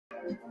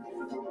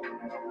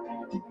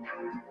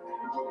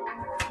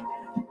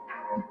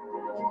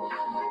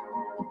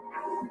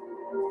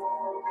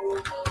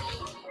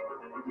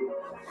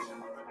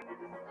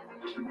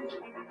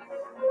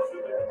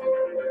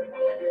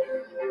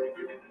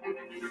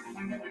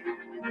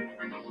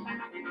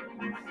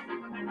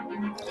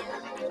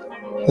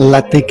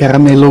Latte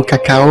caramelo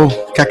cacao,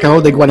 cacao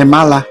de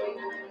Guatemala.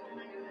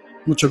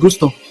 Mucho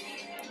gusto.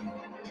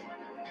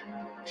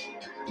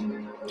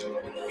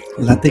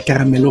 Latte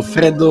caramelo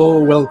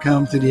freddo.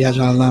 Welcome to the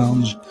Agile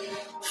Lounge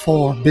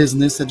for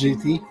Business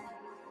Agility.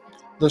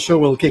 The show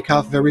will kick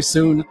off very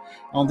soon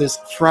on this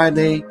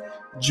Friday,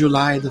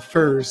 July the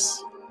 1st.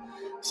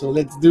 So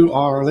let's do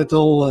our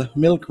little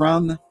milk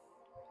run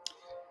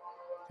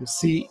to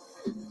see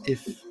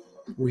if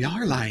we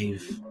are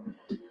live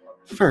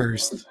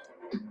first.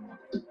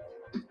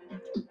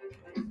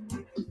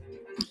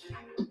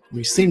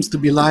 We seems to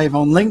be live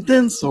on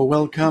LinkedIn, so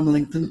welcome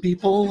LinkedIn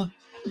people.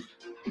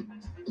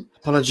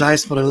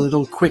 Apologize for the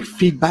little quick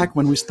feedback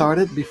when we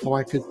started before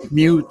I could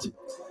mute.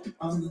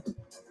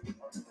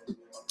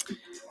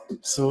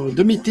 So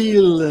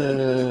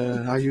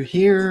Domitil, are you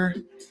here?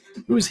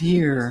 Who's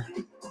here?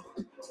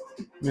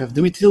 We have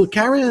Domitil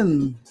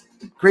Karen,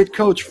 great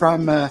coach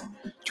from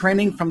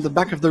training from the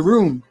back of the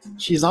room.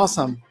 She's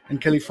awesome in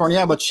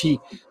California, but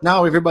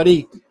now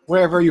everybody,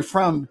 wherever you're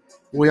from,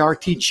 we are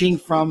teaching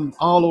from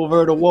all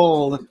over the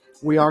world.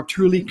 We are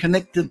truly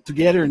connected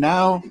together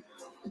now.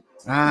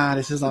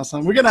 This is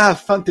awesome. We're going to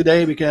have fun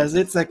today because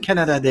it's a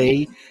Canada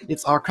Day.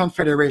 It's our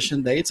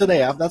Confederation Day. It's a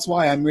day off. That's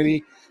why I'm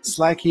really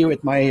slacky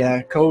with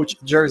my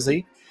coach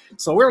jersey.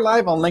 So we're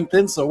live on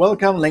LinkedIn. So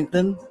welcome,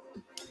 LinkedIn.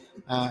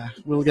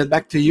 We'll get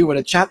back to you with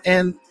a chat.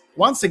 And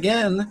once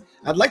again,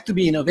 I'd like to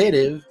be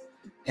innovative.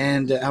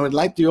 And I would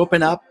like to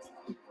open up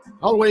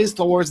always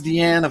towards the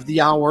end of the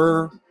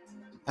hour,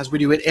 as we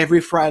do it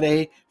every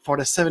Friday for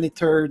the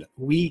 73rd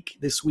week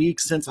this week,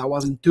 since I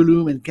was in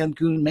Tulum and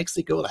Cancun,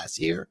 Mexico last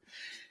year.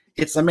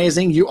 It's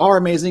amazing. You are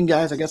amazing,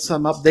 guys. I got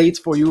some updates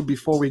for you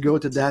before we go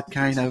to that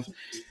kind of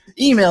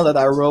email that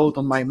I wrote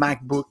on my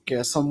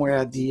MacBook somewhere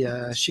at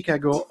the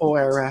Chicago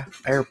O'Hare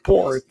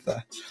Airport.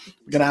 We're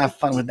going to have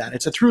fun with that.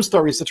 It's a true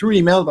story. It's a true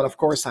email, but of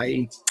course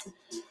I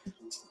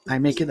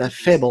make it a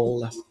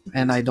fable,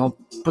 and I don't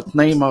put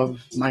name of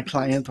my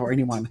client or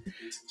anyone.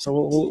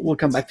 So we'll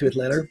come back to it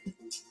later.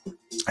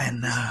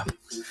 And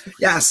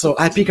so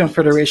Happy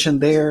Confederation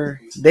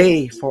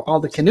Day for all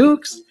the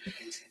Canucks.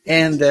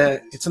 And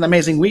it's an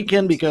amazing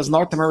weekend because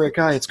North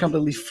America, it's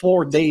completely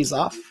 4 days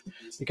off,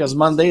 because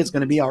Monday is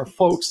going to be our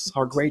folks,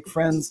 our great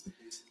friends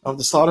of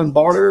the southern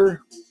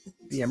border.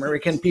 The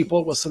American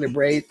people will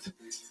celebrate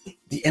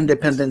the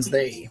Independence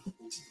Day.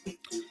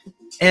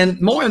 And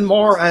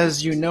more,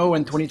 as you know,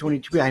 in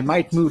 2023, I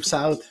might move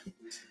south.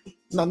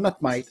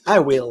 Not might. I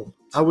will.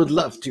 I would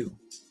love to.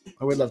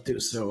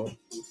 So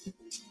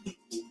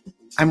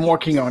I'm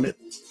working on it,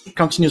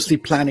 continuously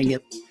planning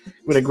it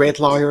with a great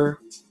lawyer,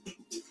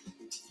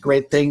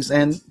 great things.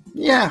 And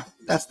yeah,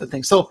 that's the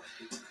thing. So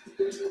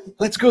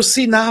let's go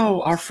see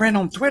now our friend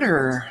on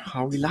Twitter.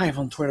 Are we live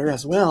on Twitter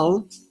as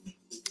well?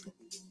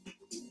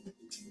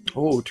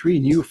 Oh, 3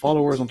 new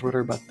followers on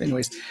Twitter. But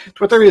anyways,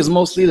 Twitter is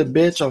mostly the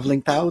bitch of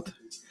linked out,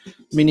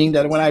 meaning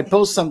that when I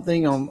post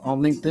something on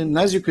LinkedIn,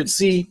 as you could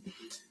see,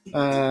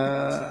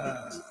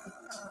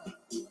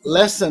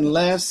 less and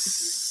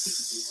less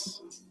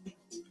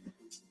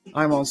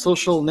I'm on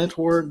social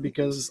network,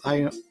 because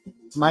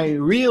my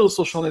real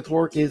social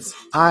network is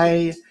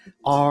IRL.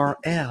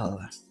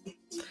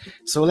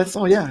 So let's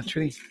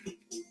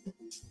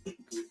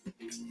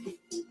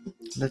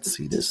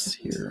see this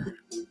here.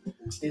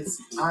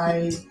 It's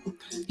IRL,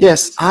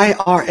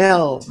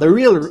 the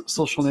real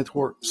social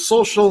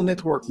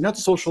network, not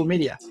social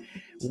media.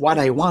 What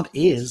I want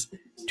is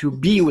to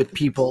be with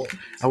people.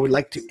 I would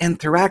like to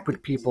interact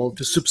with people,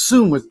 to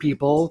subsume with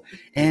people,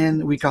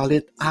 and we call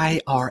it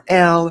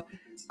IRL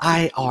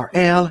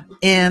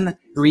in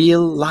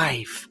real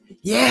life.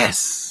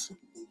 Yes.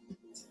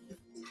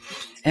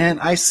 And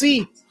I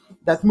see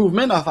that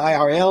movement of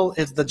IRL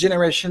is the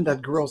generation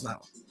that grows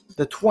now.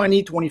 The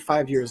 20,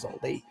 25 years old.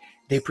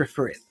 They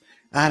prefer it.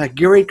 I had a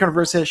great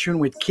conversation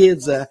with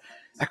kids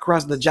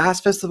across the jazz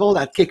festival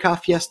that kicked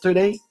off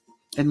yesterday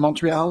in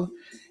Montreal.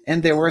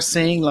 And they were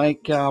saying,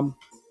 like,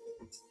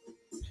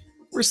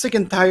 we're sick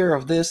and tired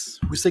of this.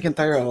 We're sick and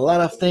tired of a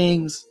lot of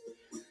things.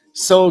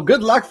 So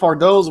good luck for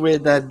those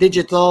with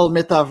digital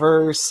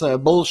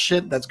metaverse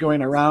bullshit that's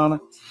going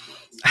around.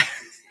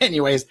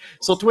 Anyways,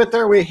 so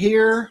Twitter, we're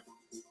here.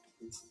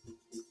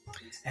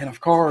 And of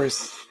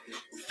course,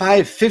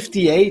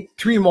 558,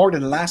 3 more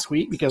than last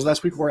week, because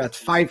last week we're at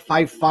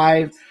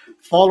 555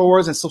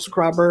 followers and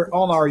subscribers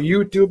on our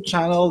YouTube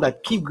channel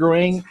that keep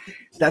growing.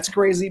 That's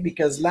crazy,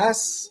 because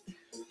last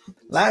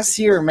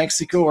year in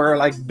Mexico we're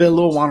like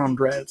below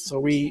 100. So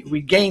we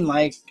gained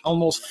like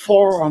almost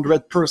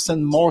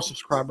 400% more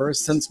subscribers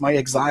since my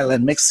exile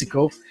in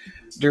Mexico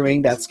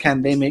during that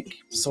pandemic.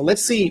 So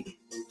let's see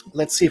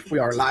if we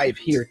are live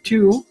here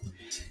too.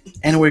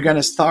 And we're going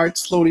to start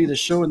slowly the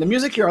show. And the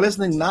music you're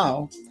listening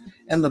now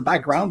in the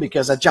background,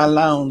 because Agile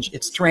Lounge,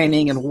 it's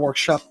training and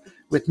workshop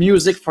with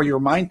music for your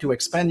mind, to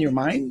expand your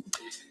mind.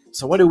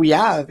 So what do we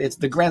have? It's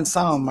the Grand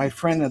Sound, my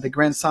friend at the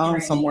Grand Sound,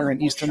 training somewhere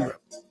in Eastern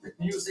Europe. With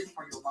music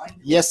for your mind.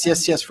 Yes,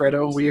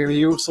 Fredo, we hear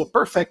you. So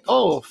perfect.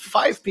 Oh,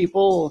 5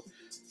 people,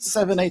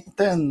 7, 8,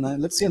 10.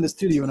 Let's see in the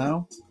studio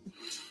now.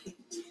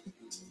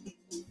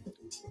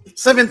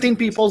 17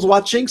 people's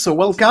watching, so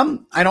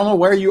welcome. I don't know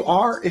where you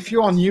are. If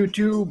you're on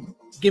YouTube,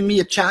 give me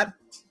a chat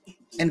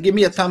and give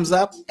me a thumbs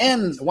up.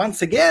 And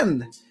once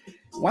again,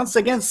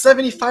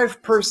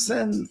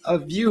 75%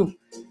 of you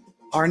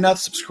are not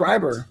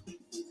subscriber.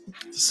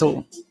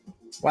 So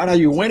what are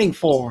you waiting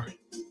for?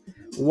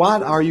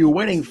 What are you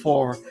waiting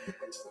for?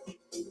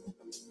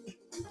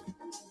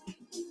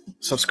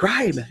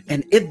 Subscribe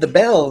and hit the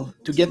bell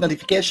to get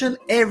notification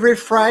every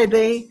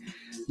Friday.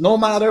 No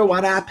matter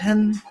what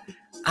happens,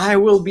 I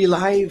will be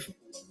live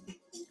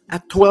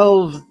at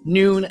 12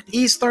 noon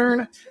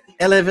Eastern,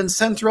 11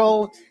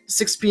 Central,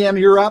 6 p.m.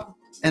 Europe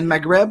and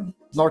Maghreb,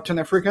 Northern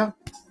Africa.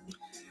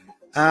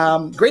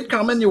 Great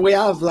comment you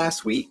have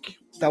last week.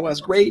 That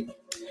was great.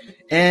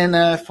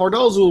 And for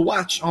those who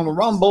watch on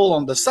Rumble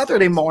on the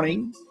Saturday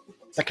morning,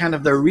 the kind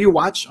of the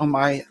rewatch on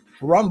my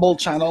Rumble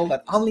channel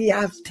that only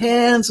have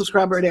 10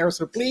 subscribers there,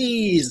 so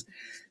please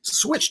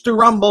switch to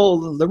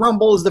Rumble. The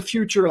Rumble is the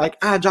future, like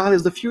Agile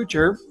is the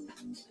future.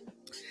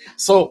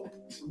 So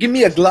give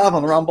me a glove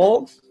on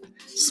Rumble,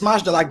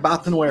 smash the like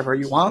button wherever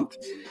you want,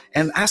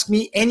 and ask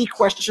me any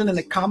question in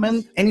the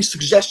comment, any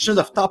suggestion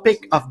of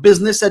topic of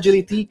business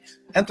agility,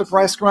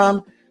 enterprise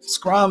Scrum,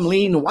 Scrum,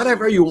 Lean,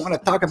 whatever you want to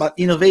talk about,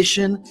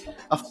 innovation,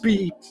 of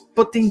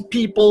putting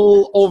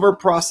people over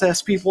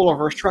process, people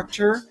over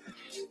structure.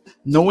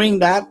 Knowing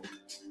that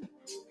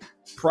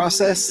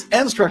process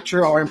and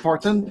structure are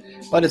important,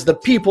 but it's the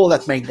people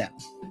that make them.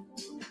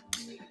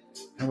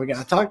 And we're going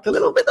to talk a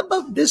little bit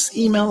about this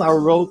email I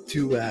wrote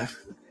to a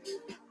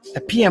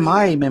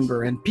PMI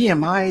member, and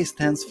PMI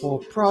stands for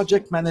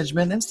Project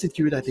Management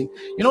Institute, I think.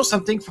 You know,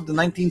 something from the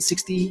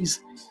 1960s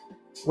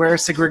where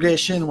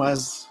segregation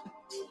was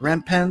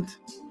rampant?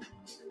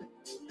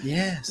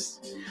 Yes,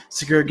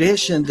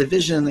 segregation,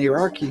 division,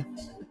 hierarchy.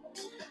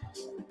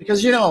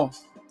 Because, you know,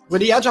 with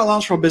the Agile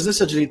Lounge for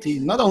Business Agility,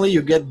 not only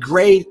you get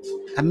great,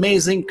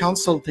 amazing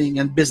consulting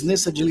and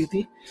business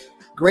agility,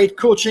 great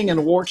coaching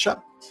and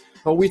workshop,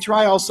 but we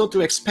try also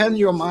to expand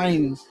your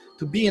mind,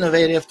 to be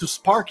innovative, to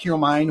spark your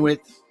mind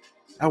with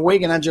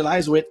Awake and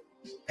Agilize with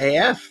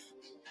AF.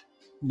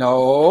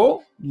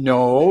 No,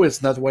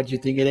 it's not what you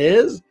think it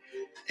is.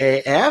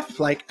 AF,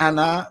 like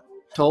Anna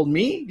told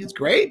me, it's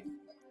great.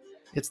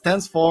 It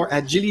stands for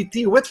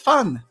Agility with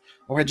Fun,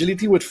 or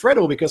Agility with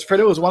Fredo, because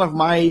Fredo is one of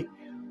my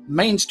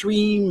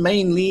mainstream,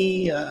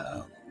 mainly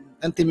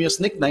Anthemius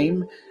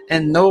nickname.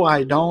 And no,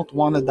 I don't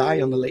want to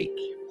die on the lake.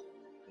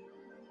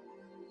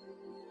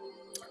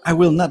 I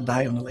will not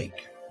die on the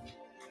lake.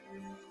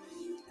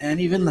 And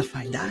even if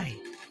I die,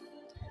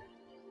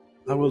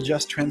 I will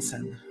just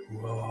transcend.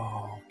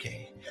 Whoa,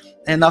 okay.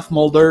 Enough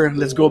Mulder,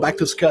 let's go back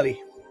to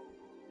Scotty.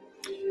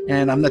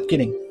 And I'm not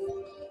kidding.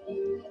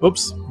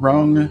 Oops,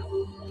 wrong.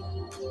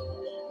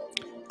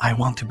 I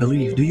want to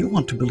believe. Do you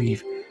want to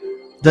believe?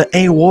 The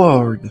A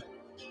word.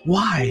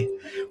 Why?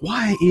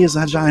 Why is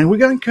Agile? And we're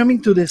going to come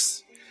into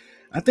this.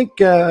 I think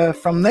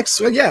from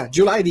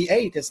July the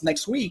 8th, it's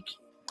next week.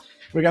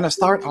 We're going to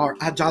start our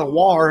Agile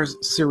Wars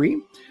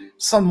series.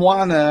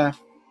 Someone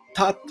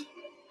thought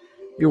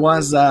he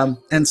was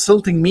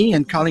insulting me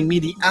and calling me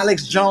the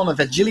Alex Jones of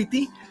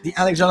Agility, the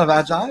Alex Jones of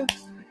Agile.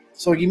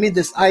 So he made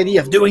this idea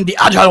of doing the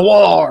Agile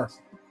War.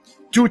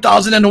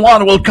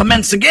 2001 will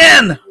commence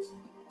again.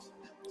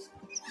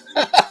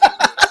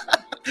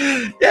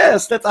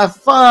 Yes, let's have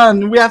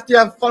fun. We have to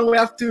have fun. We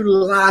have to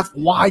laugh.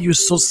 Why are you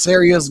so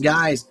serious,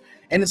 guys?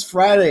 And it's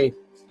Friday.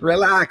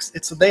 Relax.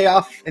 It's a day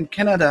off in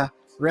Canada.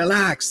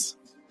 Relax.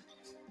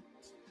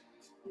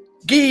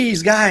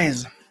 Geez,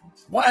 guys.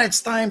 When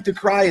it's time to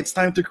cry, it's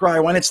time to cry.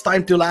 When it's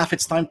time to laugh,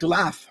 it's time to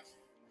laugh.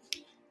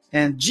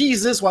 And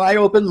Jesus, when I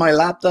opened my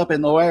laptop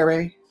in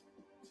O'Hare,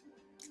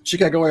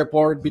 Chicago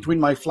Airport, between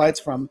my flights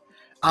from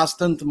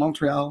Austin to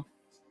Montreal,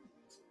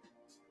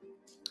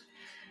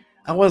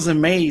 I was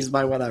amazed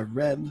by what I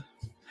read,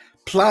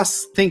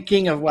 plus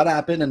thinking of what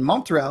happened in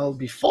Montreal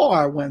before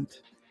I went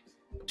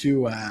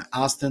to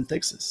Austin,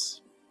 Texas.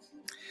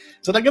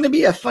 So there's going to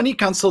be a funny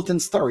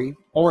consultant story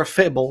or a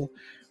fable,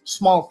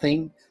 small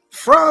thing,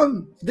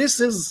 this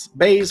is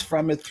based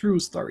from a true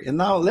story. And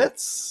now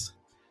let's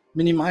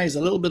minimize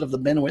a little bit of the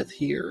bandwidth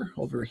here,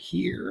 over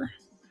here.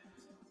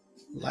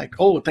 Like,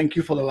 oh, thank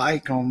you for the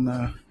like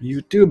on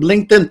YouTube,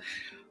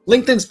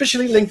 LinkedIn,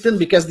 especially LinkedIn,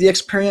 because the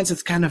experience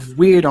is kind of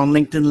weird on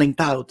LinkedIn linked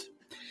out.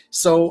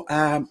 So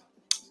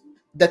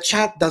the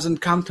chat doesn't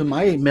come to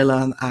my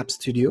Milan App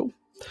Studio.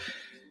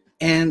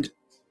 And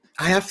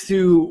I have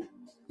to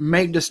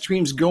make the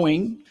streams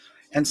going.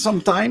 And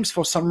sometimes,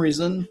 for some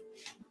reason,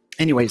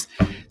 anyways.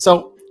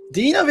 So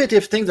the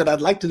innovative thing that I'd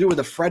like to do with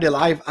the Friday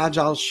Live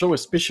Agile show,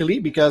 especially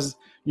because,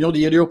 you know,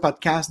 the audio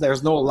podcast,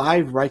 there's no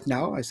live right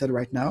now. I said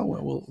right now.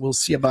 We'll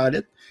see about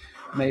it.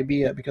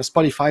 Maybe because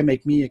Spotify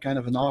make me a kind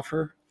of an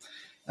offer.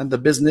 And the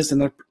business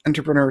and the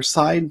entrepreneur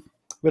side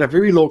with a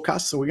very low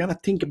cost. So we're going to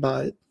think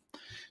about it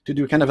to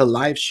do kind of a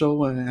live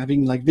show,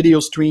 having like video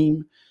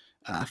stream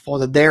for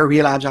the Dare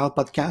Real Agile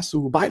podcast.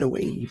 So by the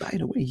way,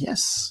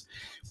 yes,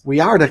 we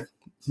are the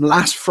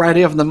last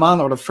Friday of the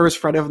month or the first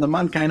Friday of the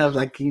month, kind of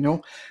like, you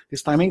know,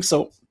 this timing.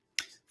 So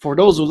For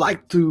those who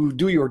like to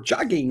do your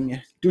jogging,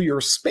 do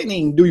your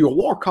spinning, do your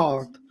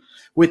workout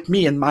with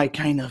me and my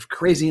kind of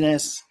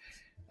craziness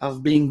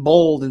of being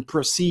bold and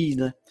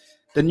proceed,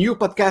 the new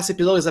podcast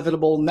episode is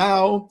available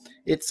now.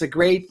 It's a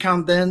great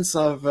condense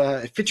of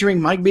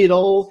featuring Mike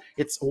Beadle.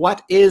 It's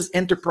What is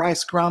Enterprise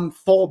Scrum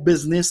for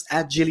Business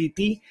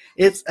Agility.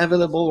 It's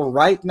available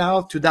right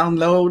now to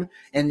download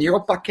in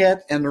your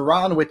pocket and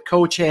run with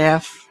Coach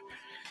AF.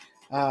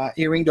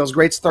 Hearing those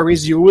great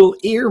stories, you will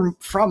hear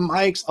from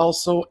Mike's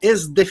also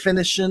his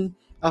definition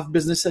of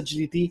business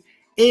agility,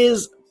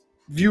 his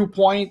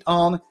viewpoint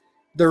on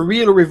the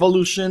real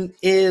revolution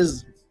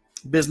is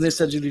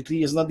business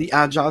agility. Is not the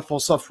agile for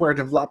software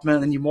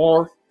development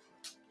anymore.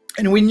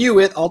 And we knew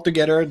it all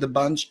together, the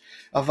bunch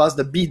of us,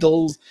 the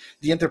Beatles,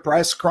 the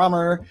Enterprise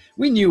Scrummer.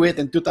 We knew it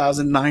in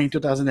 2009,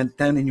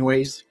 2010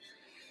 anyways.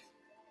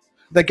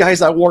 The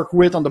guys I work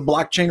with on the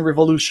blockchain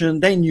revolution,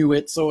 they knew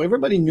it. So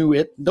everybody knew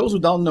it. Those who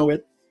don't know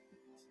it,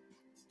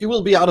 it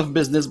will be out of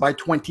business by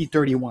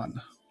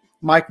 2031.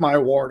 Mike my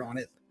word on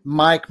it.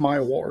 Mike my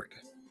word.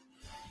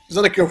 It's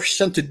not a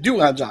question to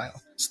do agile.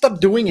 Stop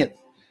doing it.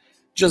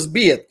 Just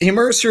be it.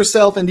 Immerse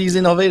yourself in these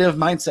innovative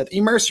mindset.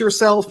 Immerse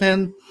yourself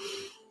in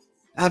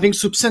having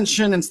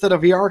subsumption instead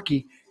of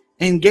hierarchy.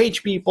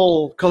 Engage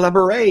people.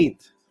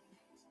 Collaborate.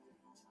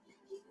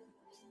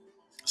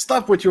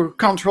 Stop with your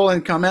control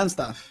and command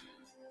stuff.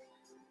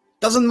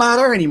 Doesn't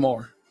matter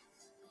anymore.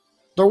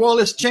 The world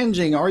is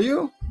changing, are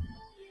you?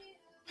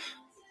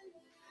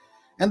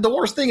 And the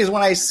worst thing is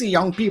when I see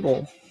young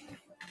people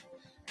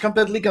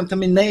completely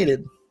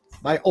contaminated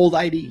by old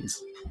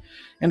ideas.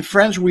 In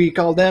French, we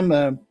call them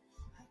a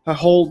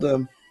old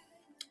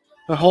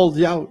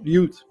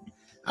youth.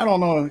 I don't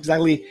know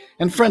exactly.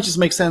 In French, it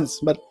makes sense,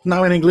 but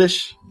now in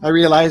English, I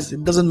realize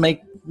it doesn't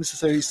make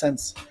necessarily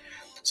sense.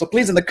 So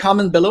please, in the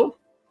comment below,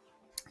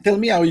 tell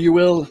me how you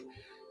will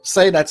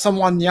say that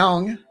someone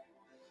young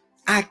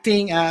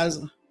acting as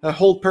a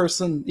whole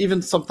person,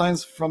 even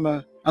sometimes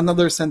from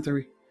another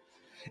century.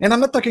 And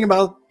I'm not talking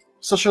about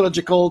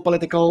sociological,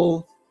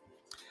 political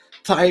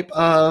type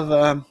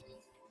of,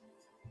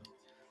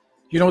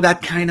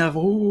 that kind of,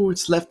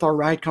 it's left or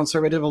right,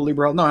 conservative or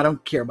liberal. No, I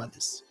don't care about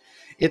this.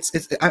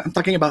 I'm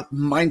talking about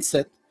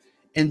mindset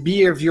and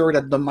behavior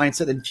that the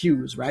mindset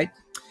infuse, right?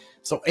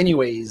 So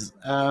anyways,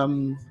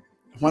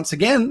 once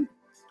again,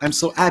 I'm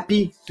so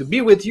happy to be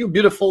with you,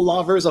 beautiful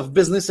lovers of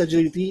business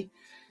agility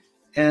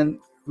and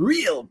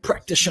real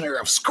practitioner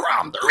of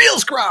Scrum, the real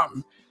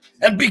Scrum.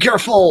 And be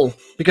careful,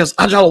 because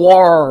Agile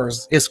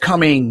Wars is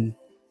coming.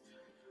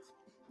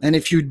 And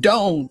if you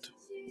don't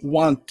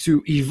want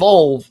to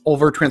evolve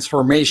over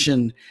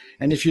transformation,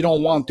 and if you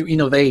don't want to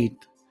innovate,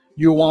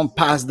 you won't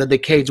pass the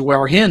decades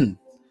we're in.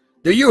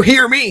 Do you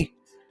hear me?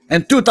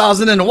 And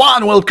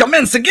 2001 will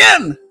commence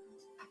again.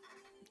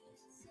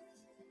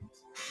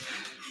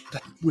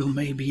 That will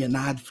maybe an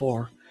ad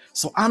for.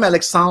 So I'm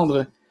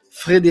Alexandre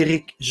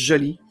Frédéric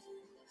Joly.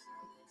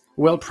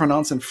 Well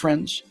pronounced in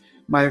French.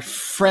 My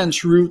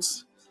French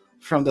roots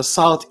from the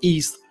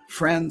southeast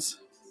France.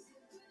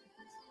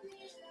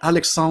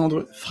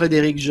 Alexandre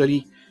Frédéric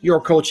Joly,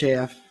 your Coach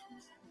AF.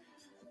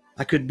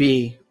 I could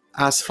be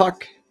as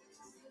fuck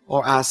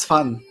or as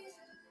fun,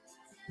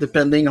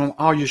 depending on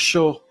how you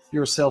show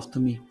yourself to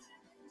me.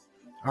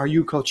 Are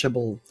you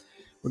coachable?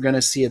 We're going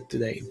to see it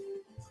today.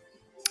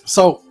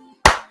 So,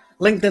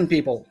 LinkedIn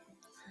people,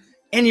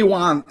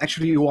 anyone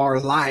actually who are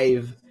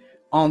live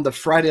on the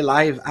Friday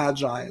Live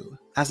Agile,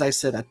 as I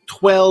said, at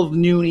 12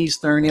 noon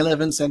Eastern,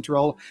 11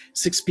 Central,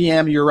 6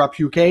 p.m. Europe,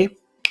 UK.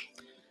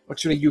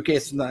 Actually, UK,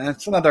 it's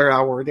another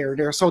hour.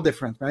 They're so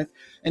different, right?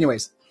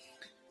 Anyways,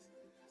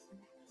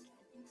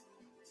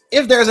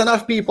 if there's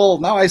enough people,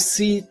 now I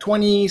see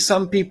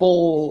 20-some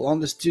people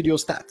on the studio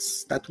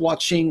stats that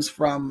watchings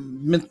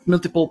from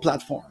multiple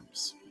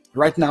platforms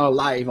right now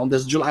live on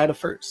this July the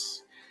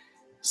 1st.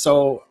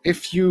 So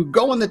if you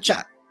go in the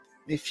chat,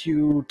 if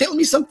you tell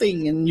me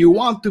something and you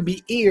want to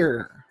be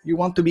here, you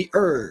want to be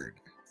heard,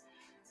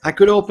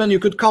 you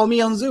could call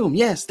me on Zoom.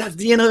 Yes, that's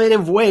the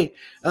innovative way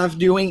of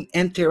doing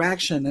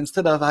interaction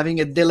instead of having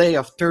a delay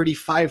of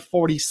 35,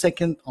 40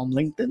 seconds on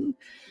LinkedIn.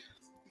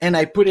 And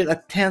I put it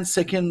at 10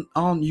 seconds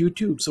on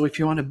YouTube. So if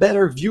you want a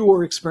better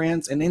viewer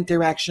experience and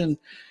interaction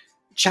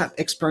chat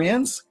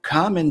experience,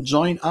 come and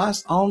join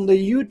us on the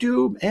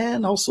YouTube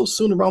and also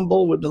soon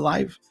Rumble with the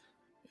live.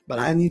 But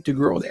I need to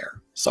grow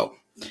there. So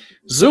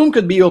Zoom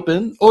could be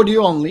open,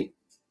 audio only.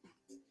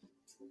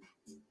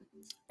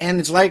 And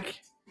it's like,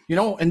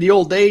 in the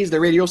old days,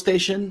 the radio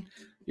station,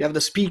 you have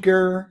the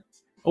speaker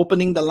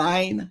opening the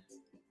line.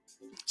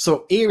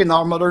 So here in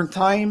our modern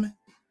time,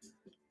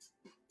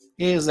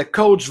 is a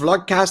coach,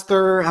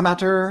 vlogcaster,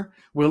 amateur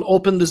will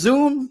open the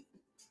Zoom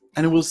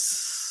and we'll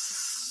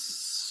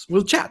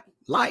chat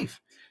live.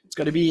 It's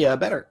going to be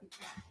better.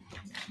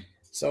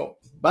 So,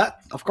 but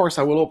of course,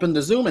 I will open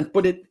the Zoom and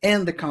put it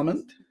in the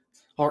comment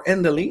or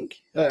in the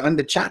link on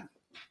the chat.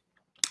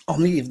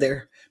 Only if there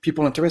are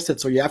people interested.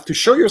 So you have to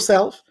show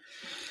yourself.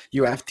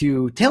 You have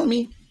to tell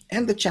me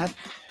in the chat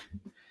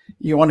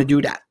you want to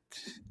do that.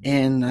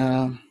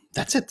 And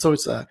that's it. So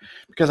it's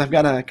because I've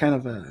got a kind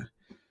of a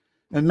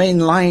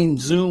mainline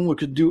Zoom. We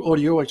could do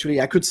audio.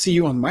 Actually, I could see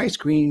you on my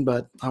screen,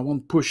 but I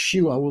won't push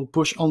you. I will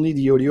push only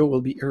the audio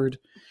will be heard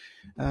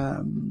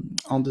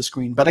on the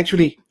screen. But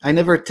actually, I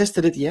never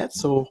tested it yet.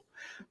 So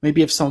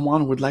maybe if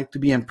someone would like to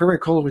be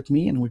empirical with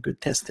me and we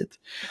could test it.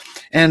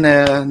 And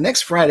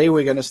next Friday,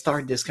 we're going to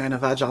start this kind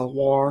of Agile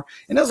war.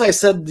 And as I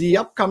said, the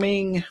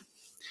upcoming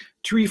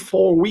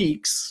 3-4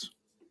 weeks,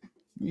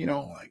 you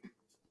know, like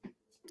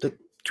the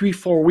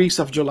 3-4 weeks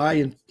of July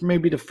and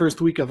maybe the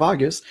first week of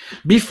August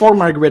before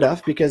my grid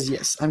off, because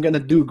yes, I'm going to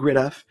do grid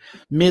off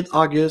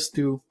mid-August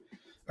to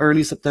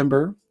early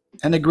September.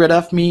 And the grid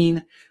off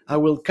mean I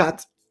will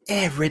cut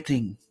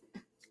everything,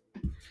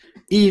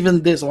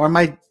 even this, or I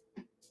might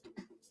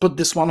put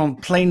this one on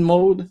plain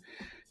mode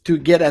to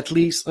get at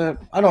least, I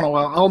don't know,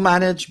 I'll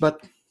manage,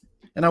 but,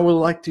 and I would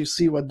like to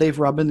see what Dave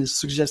Robin is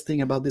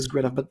suggesting about this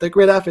grid off. But the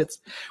grid off,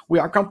 we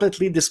are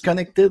completely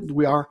disconnected.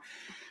 We are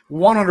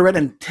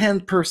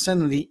 110%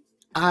 in the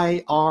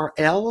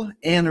IRL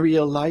in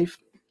real life.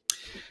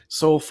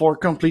 So for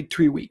complete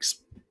 3 weeks.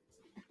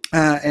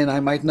 And I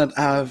might not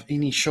have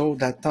any show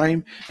that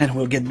time, and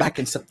we'll get back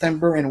in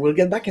September, and we'll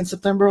get back in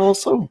September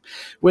also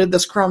with the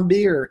SCRUM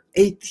Beer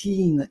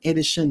 18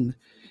 edition.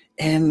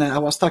 And I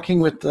was talking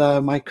with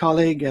my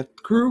colleague at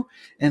Crew,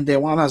 and they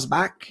want us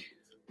back.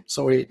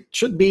 So it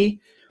should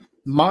be,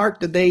 mark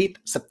the date,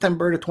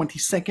 September the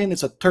 22nd.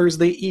 It's a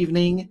Thursday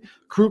evening,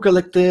 Crew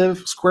Collective,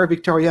 Square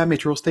Victoria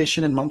Metro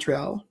Station in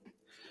Montreal.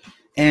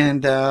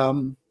 And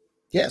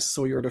yes,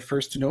 so you're the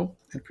first to know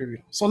and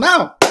preview. So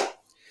now,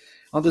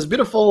 on this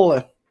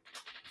beautiful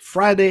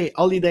Friday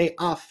holiday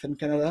off in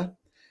Canada,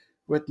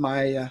 with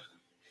my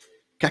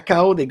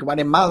cacao de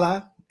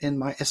Guatemala and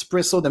my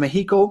espresso de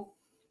Mexico,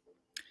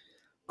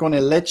 con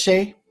el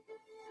leche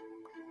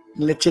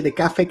de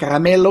café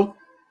caramelo,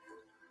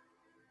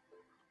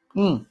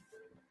 and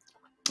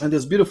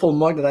this beautiful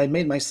mug that I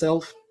made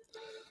myself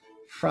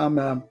from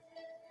a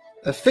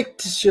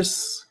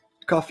fictitious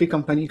coffee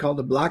company called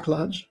the Black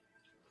Lodge,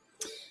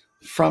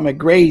 from a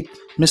great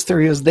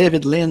mysterious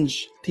David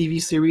Lynch TV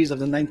series of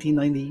the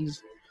 1990s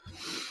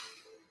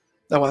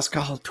that was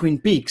called Twin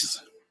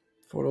Peaks,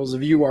 for those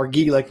of you who are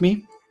geek like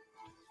me,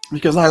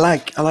 because I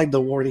like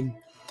the wording.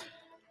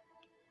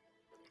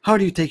 How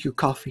do you take your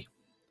coffee?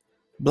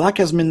 Black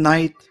as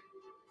midnight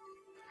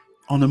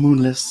on a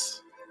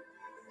moonless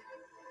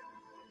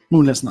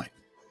night.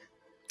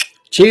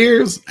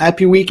 Cheers,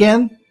 happy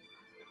weekend.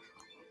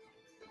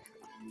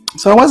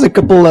 So I was a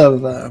couple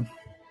of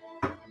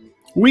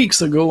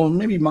weeks ago,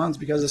 maybe months,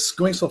 because it's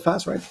going so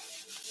fast, right?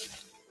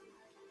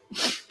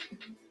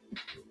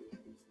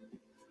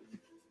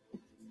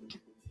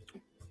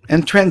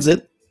 In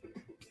transit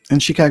in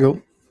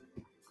Chicago,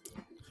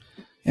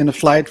 in a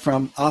flight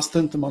from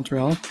Austin to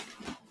Montreal,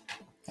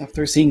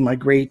 after seeing my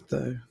great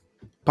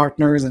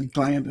partners and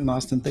client in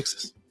Austin,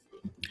 Texas.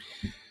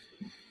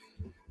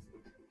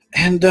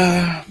 And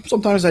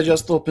sometimes I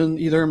just open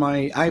either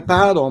my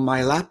iPad or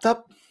my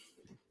laptop,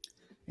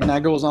 and I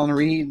goes on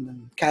read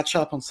and catch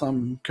up on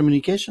some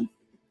communication.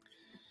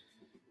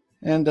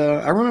 And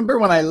I remember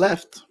when I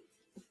left,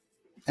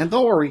 and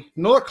don't worry,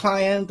 no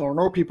client or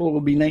no people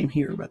will be named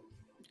here, but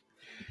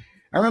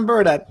I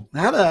remember that I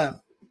had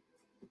a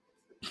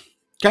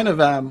kind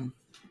of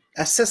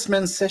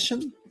assessment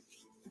session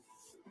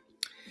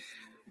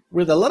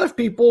with a lot of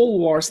people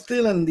who are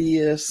still in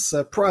this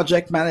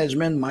project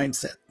management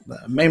mindset,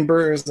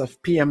 members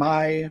of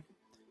PMI,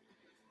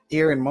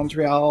 here in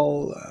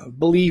Montreal,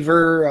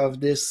 believer of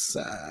this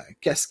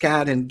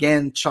Cascade and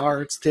Gantt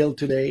chart still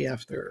today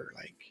after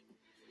like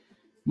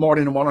more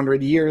than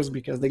 100 years,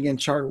 because the Gantt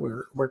chart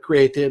were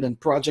created in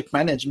project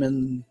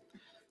management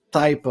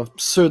type of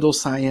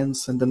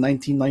pseudoscience in the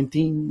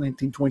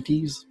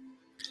 1920s,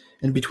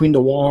 and between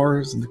the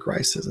wars and the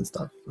crisis and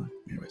stuff.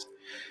 Anyways,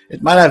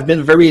 it might have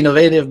been very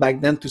innovative back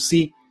then to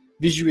see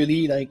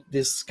visually like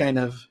this kind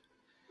of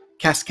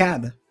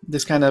cascade,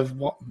 this kind of,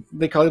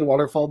 they call it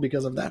waterfall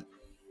because of that.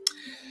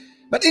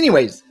 But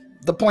anyways,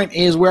 the point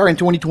is we're in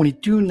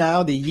 2022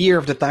 now, the year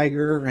of the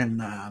tiger,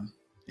 and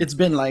it's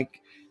been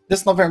like,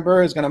 this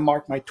November is going to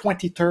mark my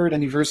 23rd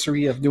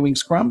anniversary of doing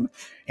Scrum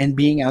and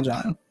being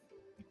Agile.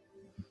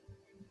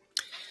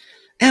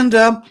 And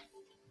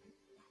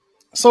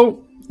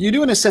so you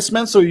do an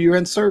assessment, so you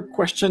answer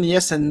question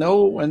yes and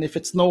no, and if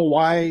it's no,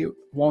 why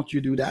won't you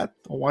do that?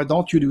 Or why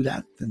don't you do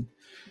that? And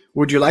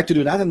would you like to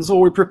do that? And so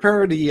we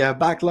prepare the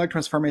backlog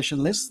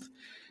transformation list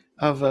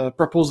of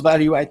proposed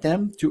value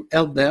item to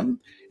help them,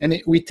 and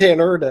we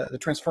tailor the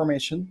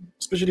transformation,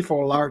 especially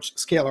for a large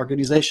scale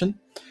organization,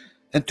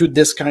 and to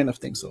this kind of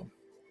thing. So,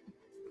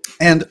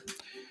 and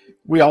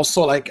we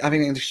also like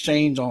having an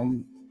exchange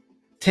on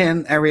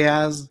 10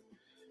 areas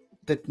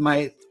that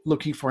might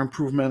looking for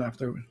improvement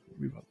after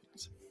we vote.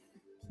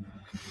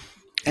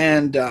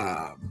 And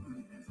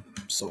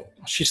so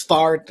she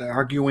started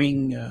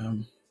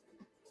arguing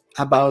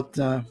about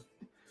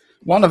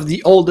one of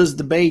the oldest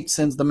debates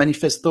since the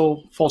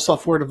manifesto for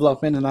software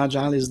development and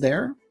Agile is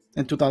there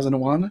in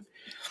 2001,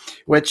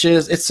 which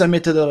is it's a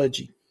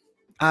methodology.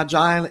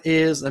 Agile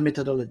is a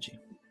methodology.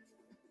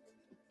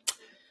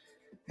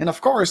 And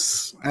of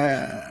course,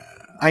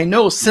 I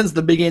know since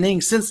the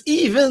beginning, since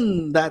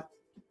even that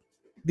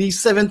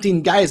these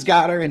 17 guys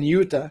gather in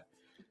Utah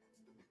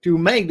to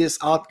make this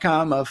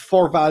outcome of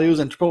 4 values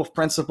and 12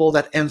 principles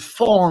that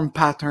inform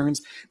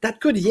patterns, that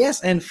could,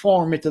 yes,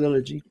 inform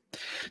methodology.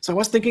 So I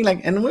was thinking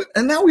like, and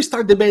now we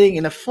start debating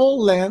in a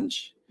full-length,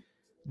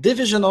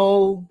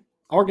 divisional,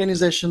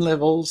 organization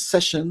level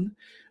session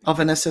of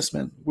an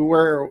assessment. We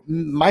were,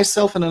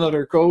 myself and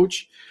another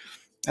coach,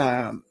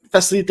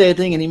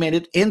 facilitating, and he made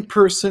it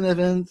in-person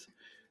event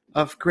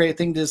of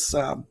creating this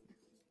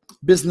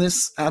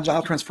business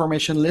agile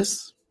transformation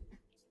list,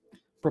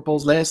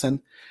 proposed list,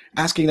 and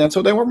asking them.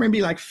 So there were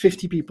maybe like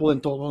 50 people in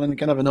total in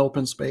kind of an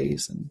open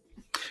space, and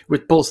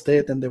with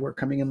post-it, and they were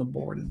coming on the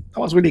board. And that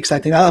was really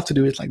exciting. I love to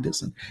do it like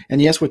this.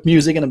 And yes, with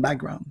music in the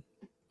background,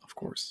 of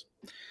course.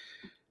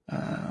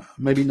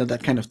 Maybe not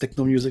that kind of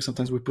techno music.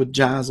 Sometimes we put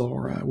jazz,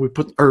 or we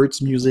put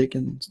earth music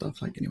and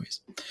stuff like.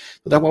 Anyways,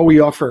 so that's what we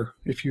offer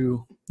if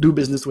you do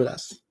business with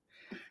us.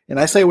 And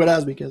I say with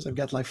us because I've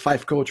got like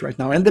 5 coaches right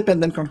now,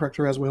 independent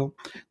contractor as well,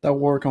 that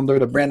work under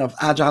the brand of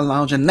Agile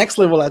Lounge and Next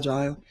Level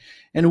Agile.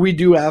 And we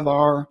do have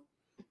our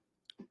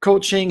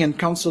coaching and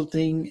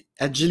consulting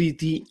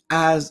agility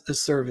as a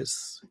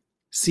service,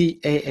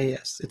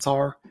 CAAS. It's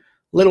our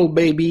little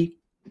baby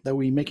that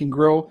we make and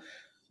grow.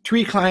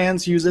 3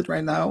 clients use it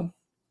right now,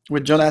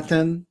 with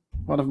Jonathan,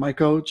 one of my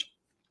coach,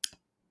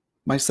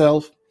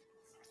 myself,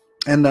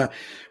 and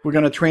we're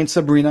going to train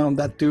Sabrina on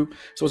that too.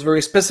 So it's a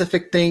very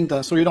specific thing,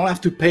 so you don't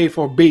have to pay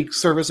for big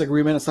service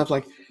agreement and stuff.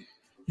 Like,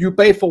 you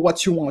pay for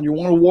what you want. You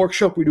want a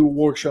workshop, we do a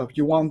workshop.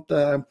 You want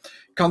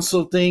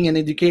consulting and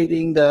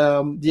educating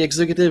the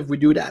executive, we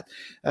do that.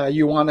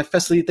 You want a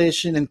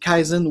facilitation and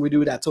Kaizen, we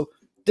do that. So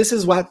this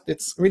is what,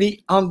 it's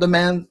really on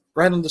demand,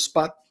 right on the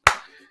spot.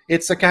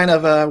 It's a kind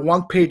of a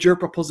one-pager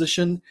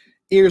proposition.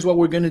 Here's what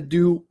we're going to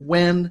do,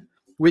 when,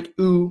 with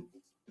who,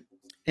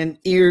 and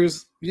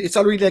here's, it's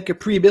already like a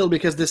pre-build,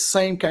 because this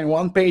same kind of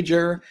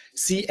one-pager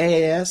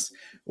CAAS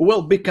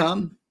will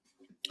become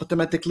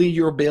automatically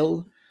your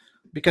bill,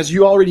 because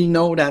you already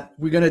know that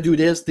we're going to do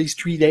this these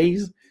 3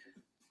 days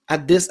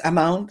at this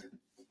amount,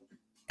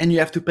 and you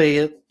have to pay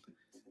it,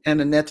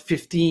 and a net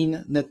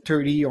 15, net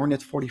 30, or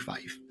net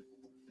 45.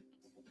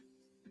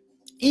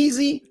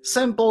 Easy,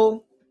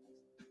 simple.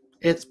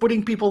 It's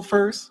putting people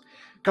first,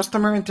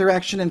 customer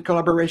interaction and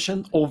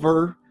collaboration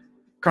over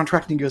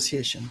contract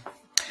negotiation.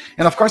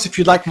 And of course, if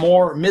you'd like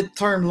more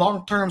mid-term,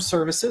 long-term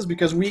services,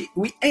 because we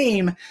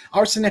aim,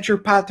 our signature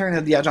pattern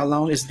at the Agile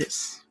Lounge is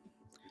this.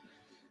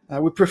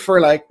 We prefer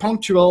like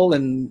punctual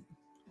and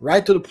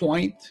right to the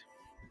point,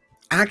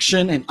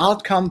 action and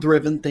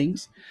outcome-driven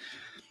things,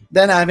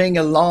 than having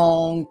a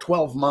long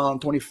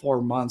 12-month,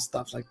 24-month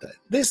stuff like that.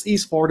 This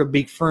is for the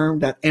big firm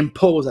that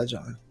impose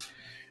Agile.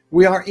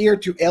 We are here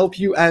to help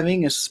you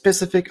having a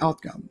specific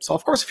outcome. So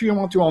of course, if you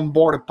want to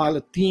onboard a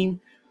pilot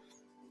team,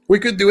 we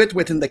could do it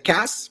within the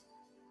CAS,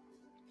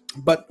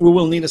 but we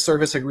will need a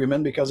service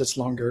agreement because it's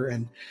longer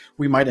and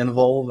we might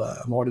involve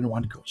more than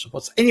one coach.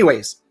 But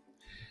anyways,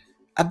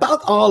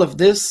 about all of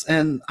this,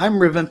 and I'm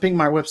revamping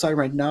my website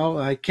right now.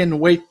 I can't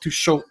wait to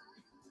show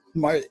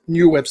my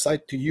new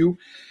website to you,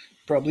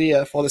 probably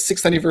for the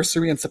 6th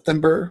anniversary in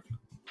September.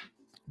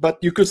 But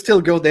you could still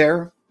go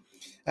there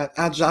at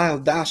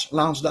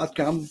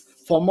agile-lounge.com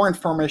for more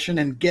information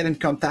and get in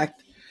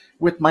contact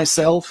with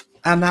myself.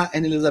 Anna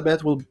and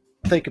Elizabeth will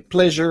take a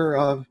pleasure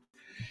of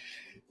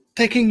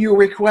taking your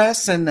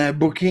requests and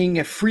booking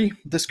a free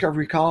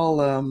discovery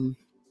call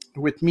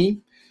with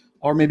me,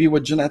 or maybe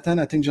with Jonathan.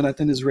 I think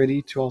Jonathan is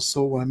ready to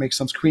also make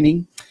some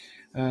screening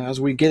as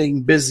we're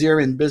getting busier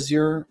and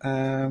busier.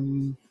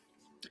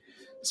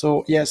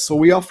 So yes, so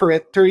we offer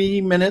it 30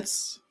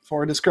 minutes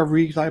for a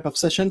discovery type of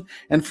session,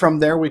 and from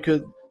there we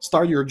could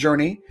start your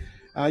journey.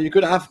 You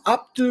could have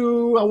up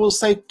to, I will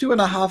say,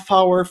 2.5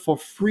 hours for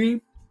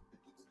free,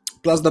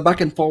 plus the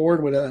back and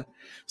forward with a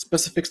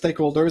specific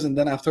stakeholders, and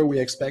then after we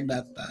expect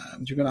that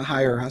you're going to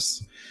hire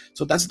us.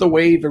 So that's the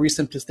way, very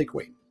simplistic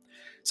way.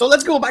 So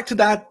let's go back to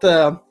that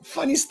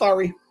funny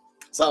story.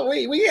 So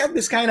we have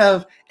this kind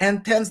of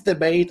intense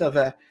debate of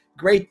a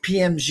great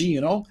PMG, you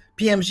know.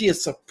 PMG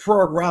is a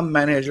program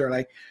manager,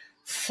 like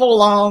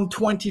full-on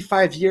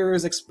 25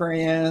 years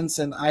experience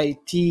in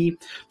IT,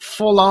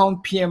 full-on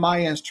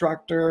PMI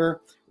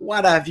instructor,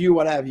 what have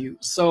you.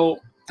 So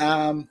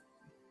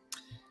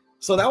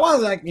so that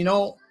was like, you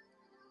know,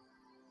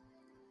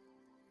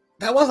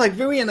 that was like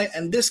very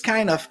in this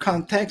kind of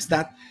context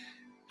that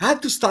I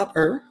had to stop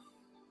her.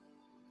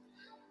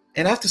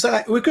 And I have to say,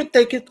 like, we could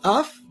take it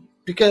off,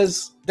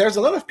 because there's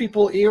a lot of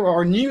people here who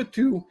are new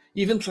to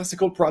even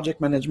classical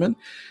project management.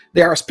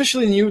 They are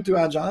especially new to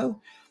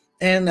Agile.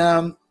 And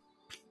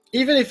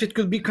even if it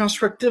could be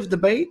constructive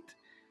debate,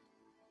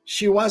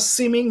 she was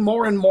seeming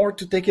more and more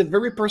to take it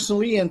very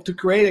personally and to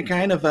create a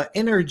kind of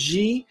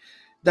energy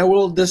that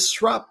will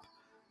disrupt.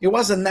 It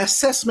was an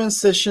assessment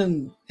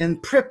session in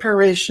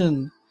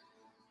preparation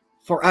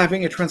for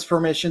having a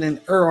transformation in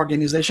her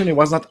organization. It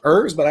was not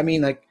hers, but I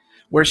mean like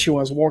where she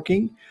was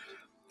working.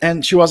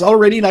 And she was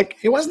already like,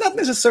 it was not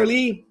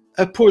necessarily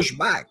a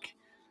pushback.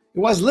 It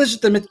was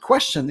legitimate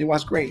question. It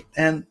was great.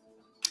 And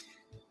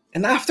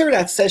after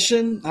that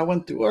session, I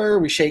went to her,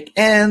 we shake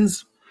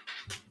hands,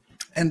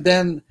 and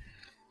then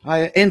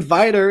I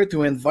invite her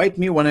to invite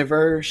me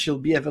whenever she'll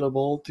be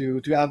available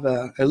to have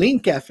a lean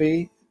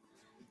cafe,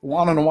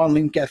 one-on-one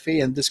lean cafe,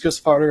 and discuss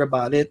further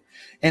about it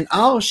and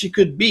how she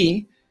could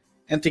be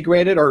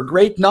integrated her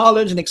great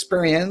knowledge and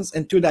experience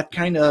into that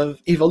kind of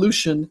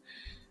evolution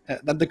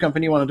that the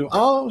company want to do.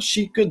 How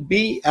she could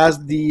be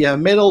as the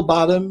middle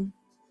bottom,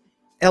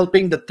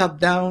 helping the top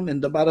down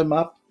and the bottom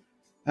up.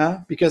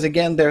 Because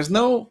again, there's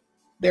no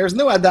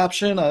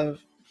adoption of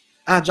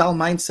agile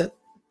mindset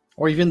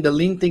or even the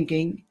lean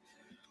thinking.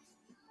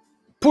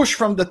 Push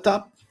from the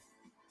top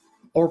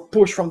or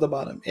push from the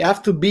bottom. You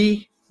have to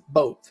be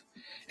both.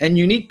 And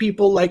you need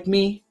people like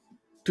me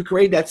to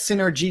create that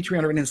synergy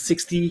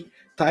 360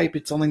 type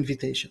its own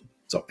invitation.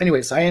 So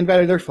anyways, I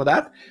invited her for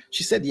that.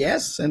 She said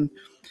yes. And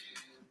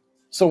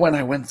so when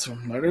I went to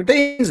other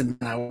things and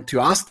I went to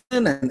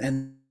Austin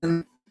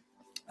and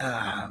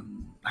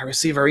I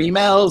received her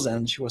emails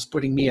and she was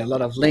putting me a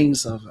lot of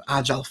links of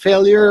agile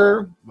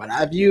failure, what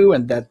have you,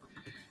 and that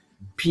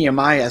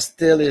PMI has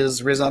still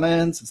his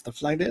resonance and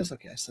stuff like this.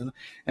 Okay, so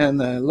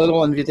and a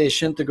little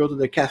invitation to go to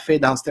the cafe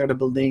downstairs the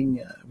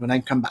building when I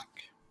come back,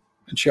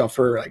 and she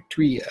offered like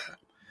three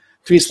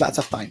slots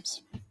of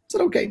times. I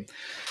said okay,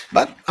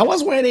 but I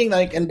was waiting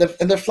like, and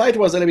the flight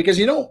was delayed because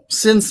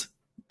since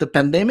the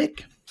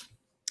pandemic,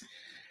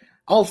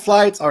 all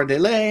flights are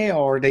delayed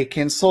or they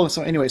cancel.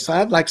 So anyway, so I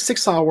had like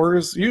 6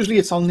 hours. Usually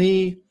it's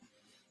only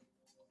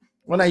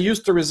when I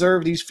used to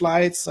reserve these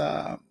flights,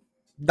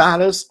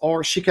 Dallas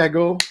or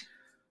Chicago.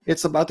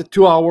 It's about a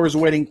 2 hours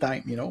waiting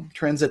time,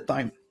 transit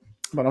time.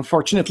 But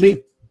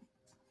unfortunately,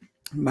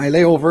 my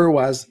layover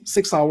was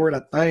 6 hours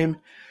at time,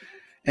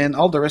 and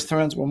all the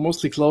restaurants were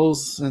mostly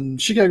closed.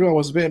 And Chicago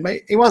was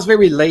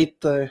very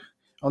late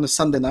on a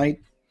Sunday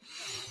night.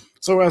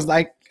 So I was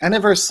like, I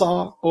never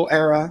saw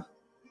O'Hare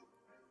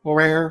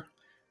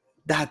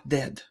that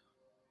dead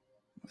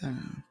a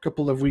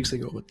couple of weeks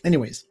ago. But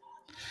anyways,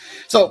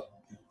 so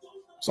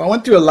I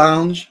went to a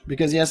lounge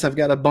because yes, I've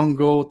got a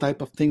bongo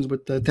type of things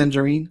with the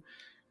tangerine.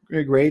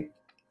 Very great.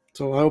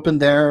 So I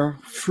opened there,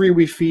 free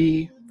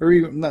Wi-Fi,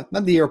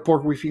 not the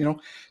airport Wi-Fi,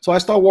 So I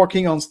start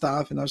working on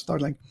stuff, and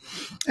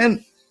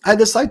and I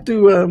decide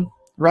to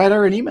write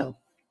her an email.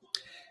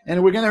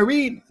 And we're gonna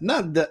read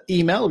not the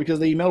email because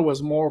the email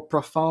was more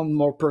profound,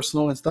 more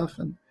personal and stuff.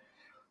 And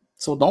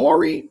so don't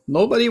worry,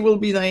 nobody will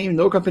be named,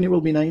 no company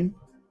will be named.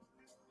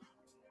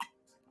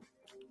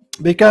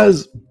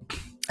 Because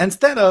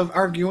instead of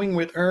arguing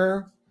with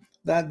her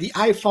that the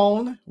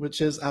iPhone,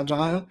 which is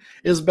Agile,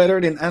 is better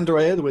than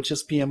Android, which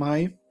is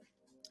PMI,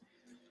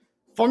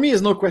 for me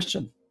is no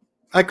question.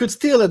 I could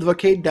still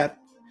advocate that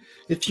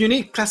if you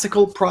need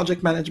classical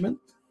project management,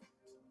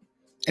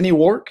 any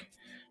work,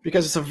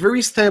 because it's a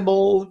very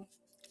stable,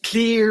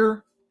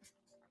 clear,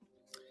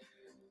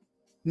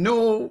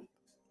 no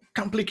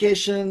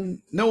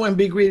complication, no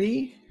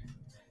ambiguity,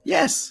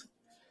 yes,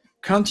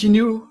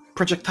 continue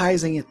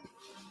projectizing it.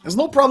 There's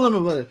no problem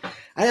about it.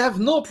 I have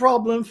no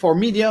problem for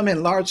medium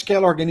and large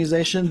scale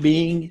organization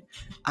being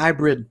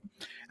hybrid.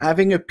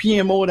 Having a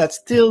PMO that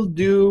still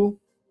do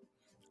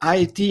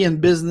IT and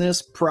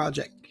business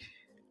project.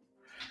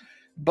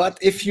 But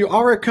if you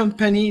are a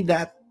company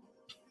that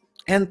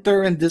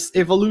enter in this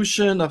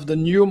evolution of the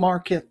new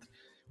market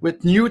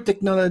with new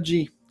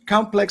technology,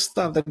 complex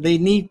stuff that they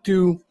need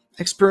to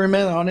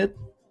experiment on it,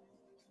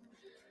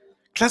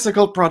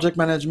 classical project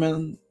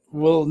management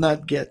will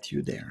not get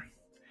you there.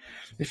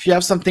 If you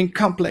have something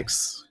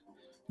complex,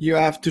 you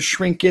have to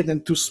shrink it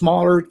into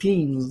smaller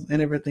teams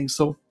and everything.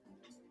 So,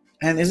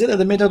 and is it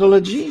the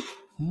methodology?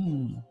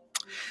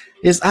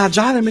 Is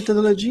Agile a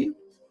methodology?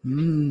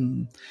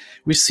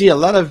 We see a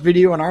lot of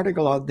video and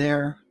article out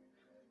there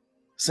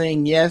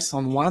saying yes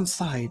on one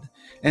side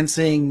and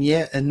saying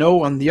yeah and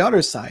no on the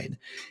other side.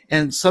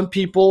 And some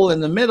people in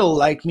the middle,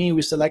 like me,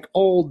 we say like,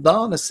 hold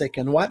on a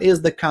second, what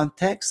is the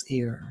context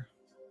here?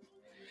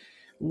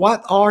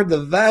 What are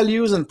the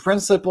values and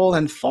principles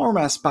and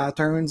format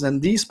patterns?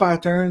 And these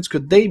patterns,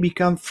 could they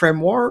become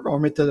framework or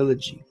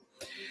methodology?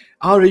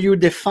 How do you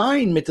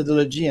define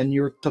methodology and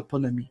your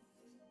toponymy?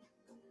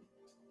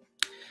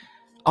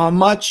 How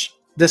much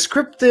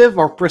descriptive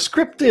or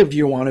prescriptive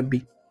you want to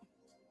be?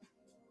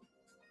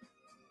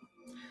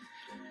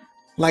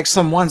 Like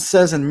someone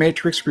says in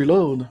Matrix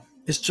Reload,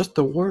 it's just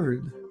a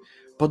word,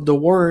 but the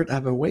word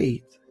have a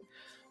weight.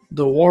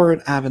 The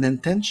word have an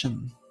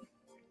intention.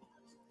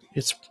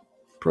 It's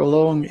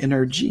prolonged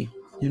energy,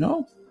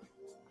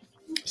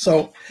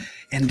 So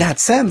in that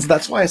sense,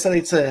 that's why I said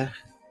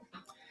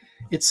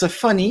it's a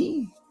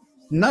funny,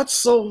 not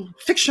so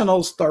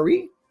fictional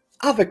story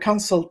of a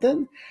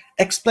consultant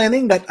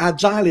explaining that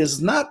Agile is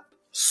not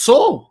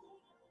so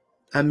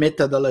a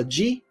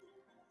methodology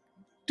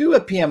to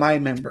a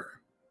PMI member,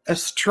 a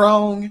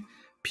strong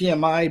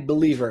PMI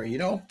believer,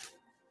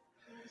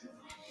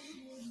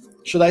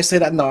 Should I say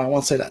that? No, I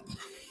won't say that.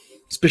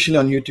 especially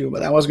on YouTube.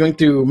 But I was going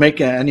to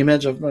make an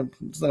image of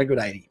it's not a good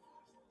idea.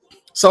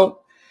 So,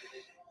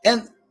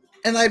 and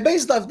I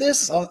based off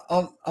this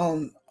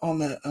on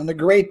a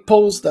great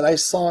post that I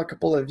saw a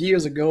couple of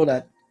years ago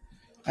that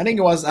I think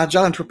it was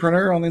Agile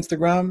Entrepreneur on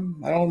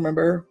Instagram. I don't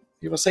remember.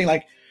 He was saying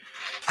like,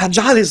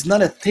 Agile is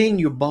not a thing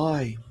you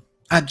buy.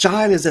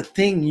 Agile is a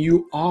thing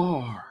you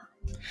are.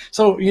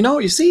 So,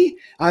 you see,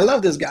 I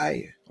love this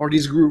guy or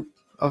this group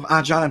of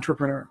Agile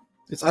Entrepreneur.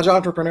 It's Agile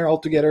Entrepreneur all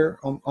together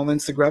on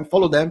Instagram.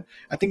 Follow them.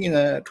 I think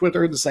in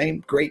Twitter, the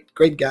same.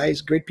 Great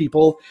guys, great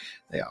people.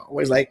 They are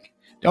always like,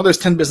 they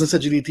understand business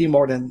agility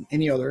more than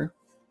any other.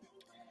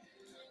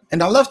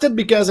 And I loved it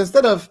because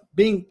instead of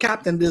being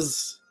capped in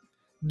this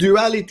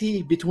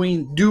duality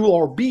between do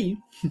or be,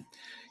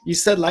 he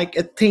said like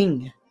a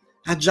thing.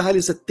 Agile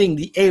is a thing,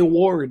 the A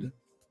word.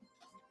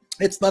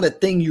 It's not a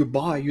thing you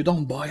buy. You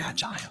don't buy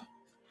Agile.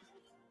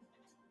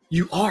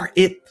 You are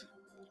it.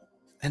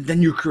 And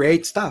then you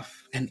create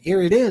stuff. And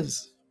here it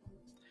is.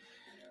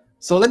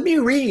 So let me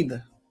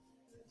read.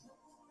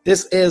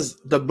 This is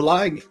the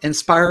blog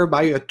inspired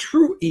by a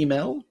true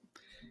email.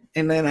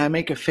 And then I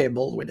make a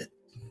fable with it.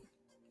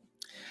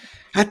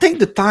 I take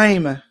the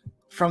time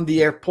from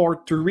the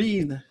airport to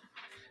read.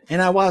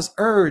 And I was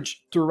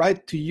urged to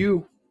write to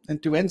you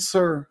and to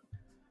answer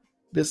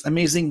this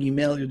amazing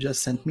email you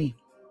just sent me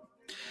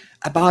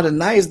about a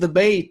nice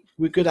debate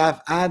we could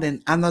have had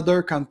in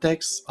another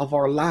context of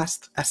our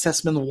last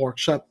assessment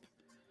workshop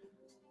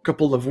a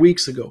couple of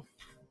weeks ago.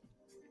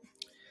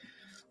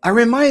 I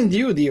remind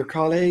you, dear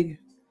colleague,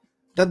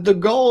 that the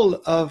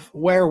goal of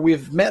where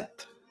we've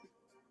met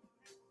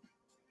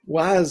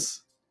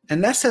was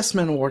an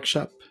assessment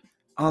workshop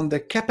on the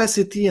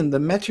capacity and the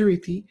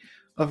maturity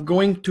of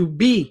going to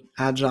be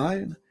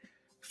agile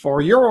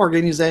for your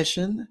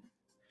organization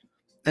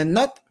and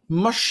not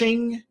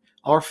mushing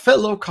our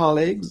fellow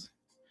colleagues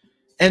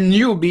and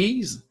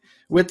newbies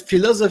with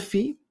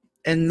philosophy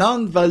and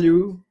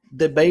non-value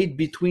debate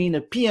between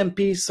a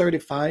PMP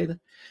certified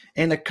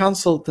and a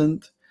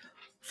consultant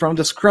from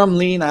the Scrum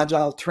Lean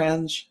Agile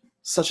trench,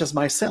 such as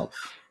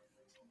myself.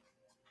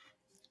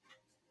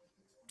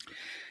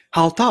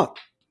 Although,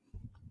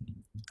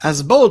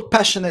 as both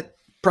passionate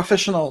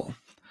professional,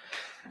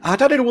 I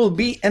thought it will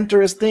be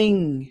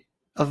interesting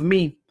of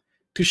me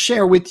to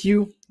share with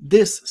you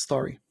this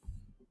story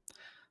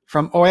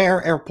from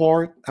O'Hare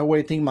Airport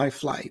awaiting my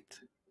flight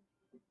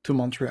to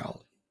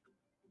Montreal.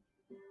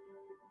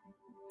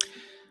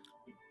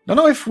 Don't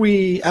know if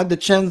we had the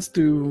chance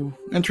to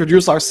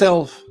introduce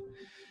ourselves,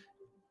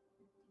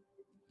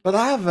 but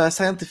I have a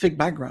scientific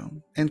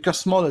background in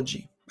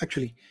cosmology.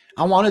 Actually,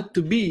 I wanted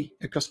to be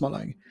a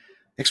cosmologist,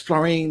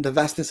 exploring the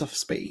vastness of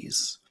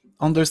space,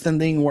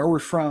 understanding where we're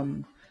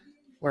from,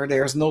 where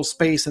there's no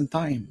space and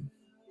time.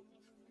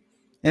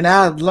 And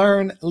I had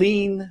learned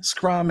Lean,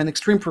 Scrum, and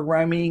extreme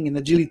programming and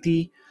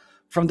agility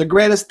from the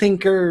greatest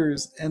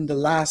thinkers in the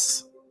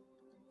last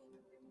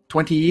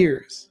 20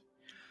 years.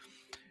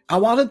 I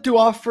wanted to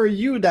offer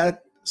you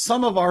that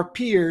some of our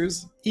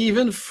peers,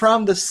 even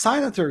from the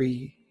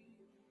signatory,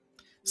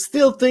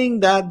 still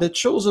think that the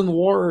chosen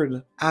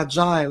word,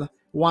 agile,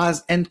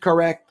 was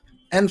incorrect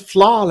and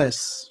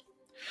flawless,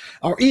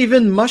 or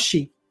even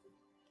mushy,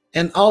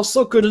 and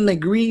also couldn't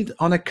agree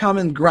on a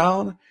common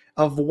ground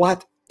of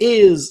what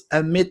is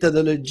a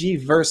methodology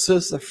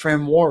versus a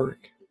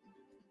framework.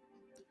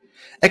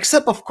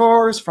 Except, of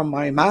course, from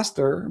my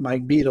master,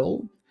 Mike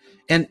Beadle,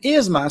 and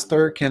his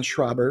master, Ken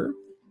Schraber.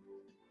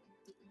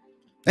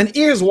 And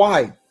here's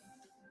why.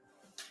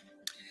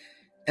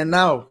 And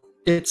now,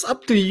 it's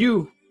up to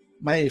you,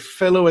 my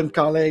fellow and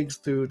colleagues,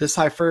 to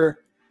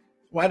decipher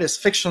what is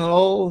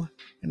fictional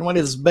and what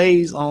is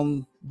based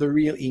on the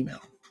real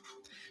email.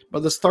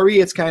 But the story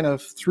is kind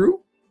of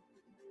true.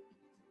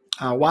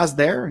 I was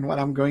there and what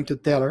I'm going to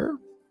tell her.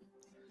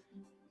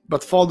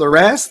 But for the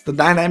rest, the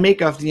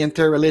dynamic of the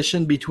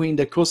interrelation between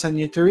the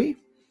co-signatory,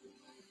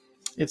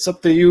 it's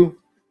up to you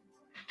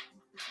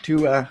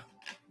to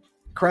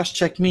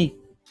cross-check me,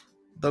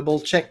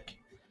 double-check,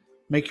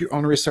 make your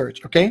own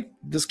research, okay?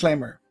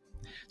 Disclaimer.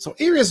 So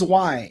here is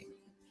why.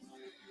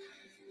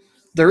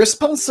 The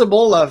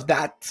responsible of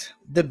that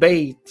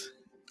debate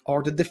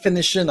or the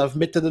definition of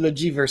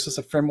methodology versus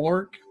a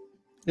framework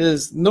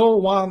is no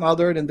one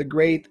other than the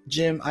great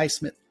Jim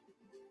Highsmith,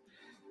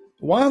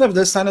 one of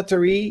the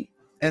sanitary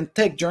and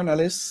tech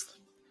journalists,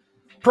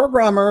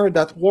 programmer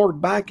that worked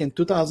back in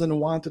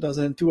 2001,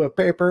 2002, a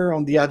paper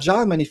on the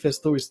Agile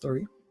Manifesto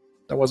history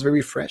that was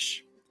very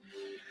fresh.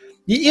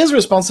 He is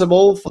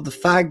responsible for the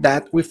fact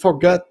that we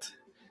forgot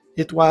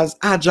it was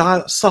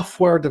Agile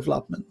software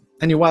development,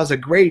 and he was a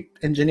great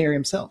engineer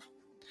himself,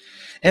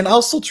 and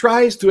also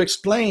tries to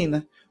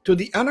explain to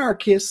the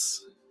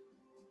anarchists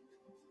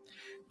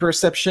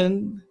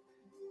perception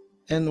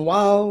and the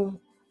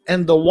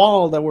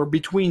wall that were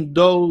between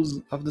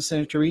those of the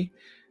century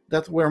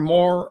that were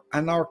more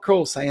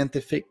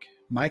anarcho-scientific,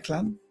 my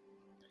clan,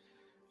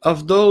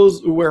 of those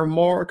who were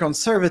more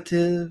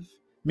conservative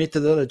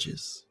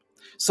methodologies.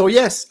 So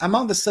yes,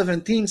 among the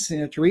 17th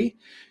century,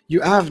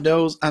 you have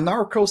those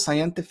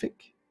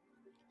anarcho-scientific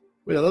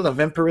with a lot of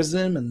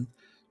empirism and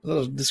a lot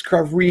of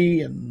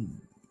discovery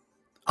and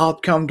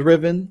outcome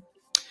driven.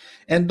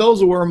 And those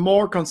who were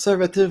more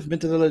conservative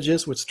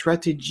methodologists with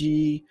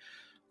strategy,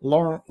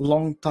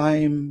 long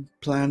time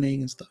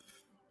planning and stuff.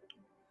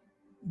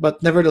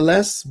 But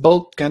nevertheless,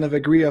 both kind of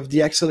agree of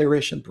the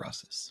acceleration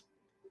process.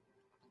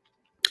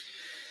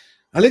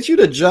 I'll let you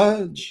the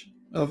judge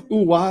of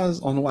who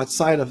was on what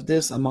side of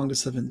this among the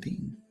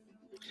 17.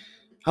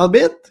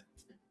 Albeit,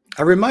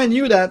 I remind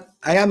you that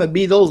I am a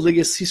Beatles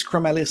legacy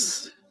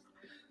scrumalist,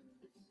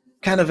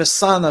 kind of a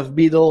son of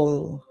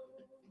Beatle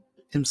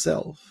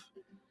himself,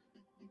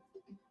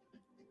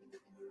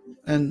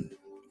 and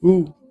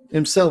who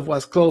himself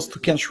was close to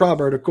Ken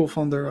Schreiber, the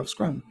co-founder of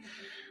Scrum.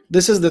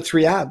 This is the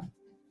triad.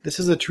 This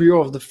is a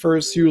trio of the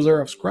first user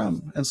of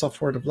Scrum and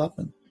software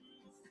development,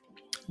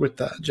 with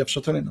Jeff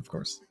Schoetterlin, of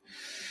course,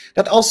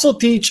 that also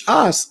teach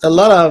us a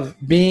lot of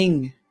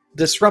being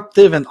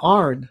disruptive and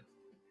hard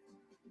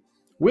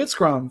with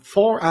Scrum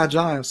for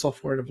Agile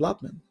software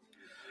development.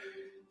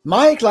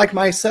 Mike, like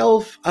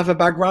myself, have a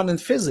background in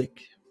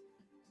physics.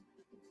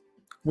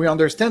 We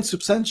understand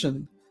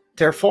subsumption,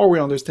 therefore we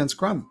understand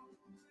Scrum.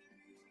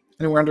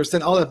 And we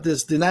understand all of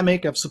this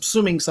dynamic of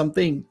subsuming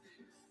something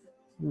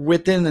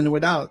within and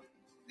without,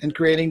 and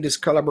creating this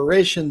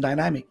collaboration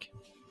dynamic.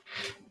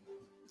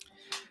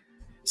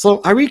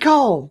 So I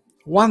recall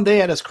one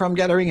day at a Scrum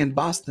gathering in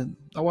Boston.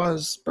 I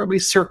was probably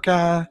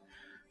circa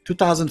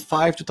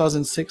 2005,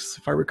 2006,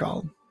 if I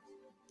recall.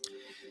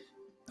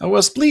 I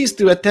was pleased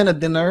to attend a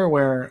dinner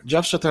where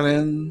Jeff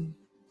Schoetterlin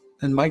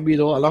and Mike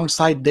Beadle,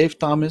 alongside Dave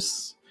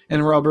Thomas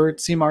and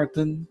Robert C.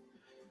 Martin,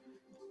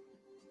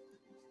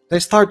 they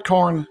start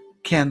corn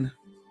Ken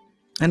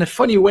in a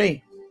funny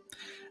way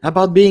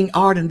about being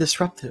hard and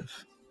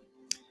disruptive.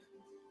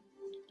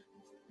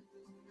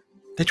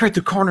 They tried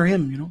to corner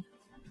him, you know.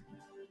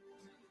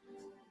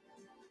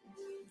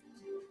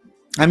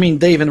 I mean,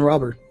 Dave and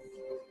Robert.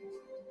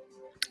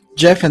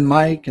 Jeff and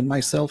Mike and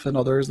myself and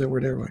others that were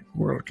there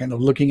were kind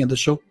of looking at the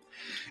show.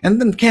 And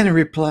then Ken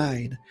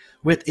replied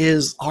with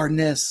his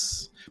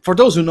hardness. For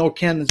those who know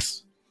Ken,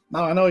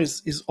 now I know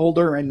he's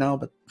older right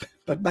now,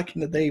 but back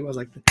in the day, he was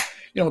like,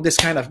 this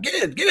kind of,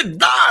 get it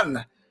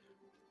done.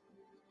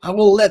 I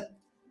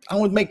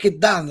would make it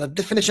done. The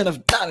definition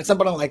of done, it's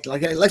something like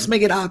let's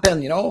make it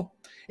happen, you know.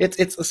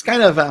 It's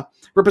kind of a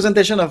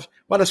representation of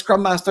what a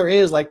Scrum Master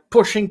is, like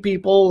pushing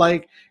people,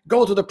 like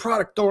go to the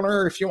product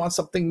owner if you want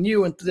something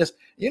new into this.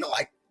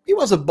 Like he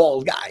was a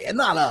bold guy,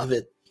 and I love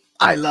it.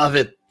 I love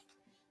it.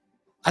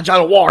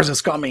 Agile Wars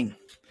is coming.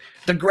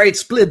 The great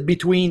split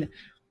between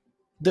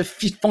the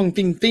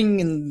fit-funking thing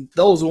and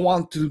those who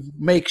want to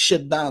make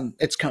shit done.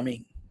 It's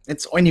coming.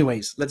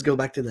 Anyways, let's go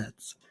back to that.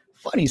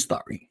 Funny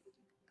story.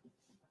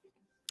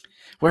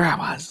 Where I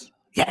was.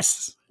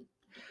 Yes.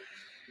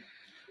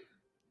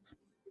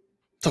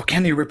 So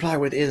Kenny replied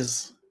with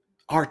his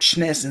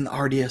archness and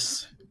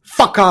ardious.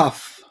 Fuck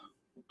off,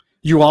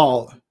 you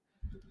all,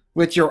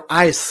 with your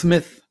I.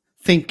 Smith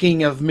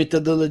thinking of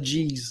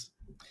methodologies.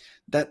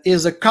 That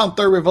is a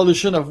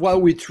counter-revolution of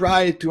what we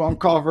tried to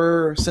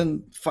uncover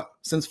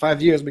since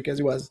 5 years, because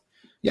it was,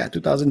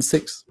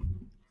 2006.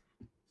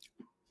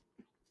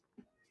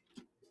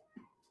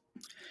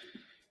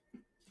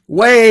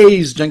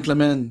 Ways,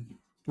 gentlemen.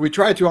 We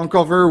try to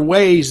uncover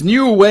ways,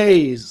 new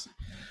ways.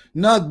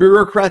 Not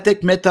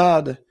bureaucratic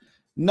method,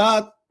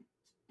 not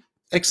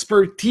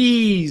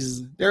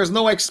expertise. There's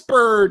no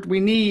expert. We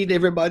need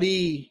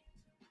everybody.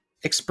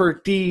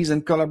 Expertise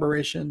and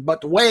collaboration,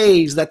 but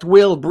ways that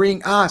will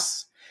bring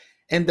us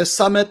in the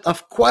summit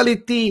of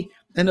quality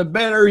and a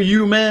better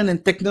human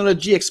and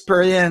technology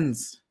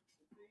experience.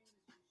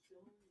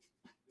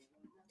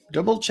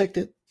 Double checked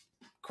it.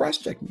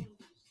 Cross-checked me.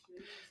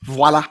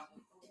 Voila.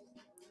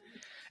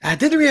 I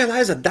did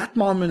realize at that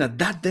moment, at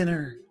that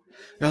dinner,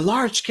 a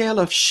large scale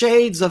of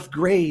shades of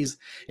grays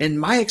in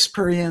my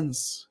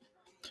experience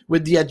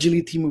with the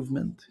agility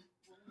movement.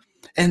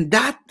 And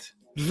that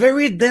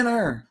very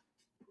dinner,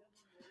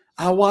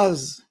 I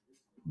was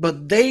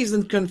but dazed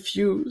and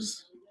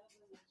confused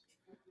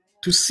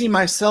to see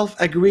myself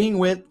agreeing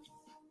with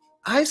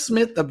I.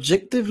 Smith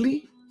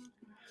objectively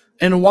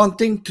and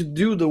wanting to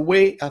do the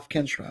way of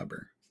Ken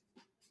Schreiber.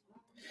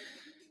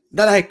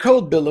 That I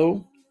quote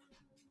below,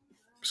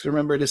 because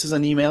remember this is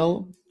an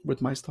email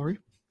with my story.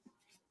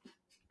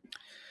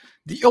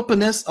 The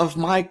openness of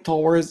Mike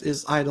towards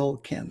his idol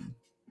Ken.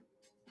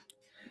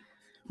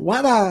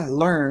 What I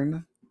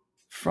learned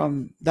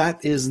from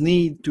that is the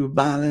need to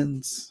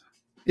balance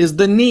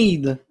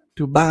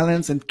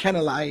and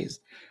canalize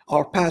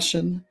our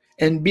passion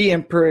and be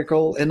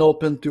empirical and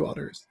open to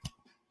others,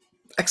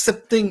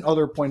 accepting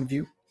other point of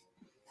view.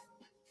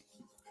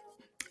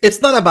 It's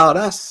not about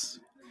us.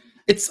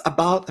 It's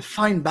about a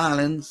fine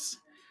balance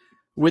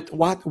with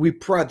what we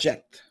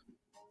project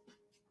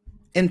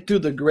into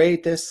the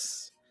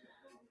greatest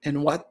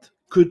and what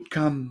could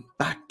come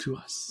back to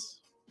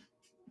us.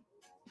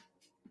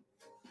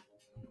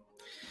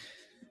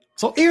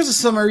 So here's a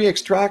summary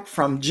extract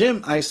from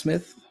Jim I.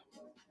 Smith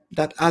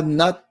that had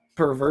not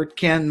pervert,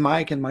 Ken,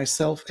 Mike, and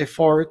myself,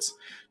 efforts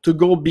to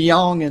go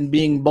beyond and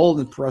being bold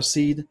and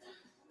proceed,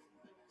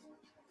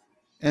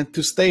 and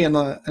to stay in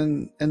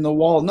the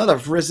wall, not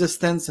of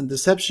resistance and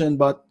deception,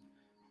 but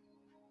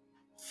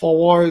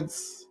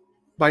forwards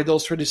by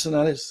those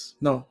traditionalists.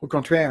 No, au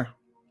contraire.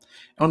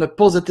 On the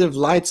positive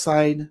light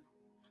side,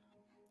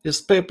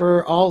 this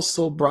paper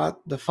also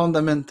brought the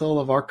fundamental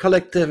of our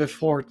collective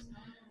effort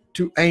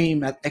to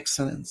aim at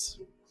excellence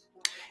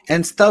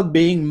and stop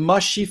being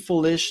mushy,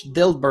 foolish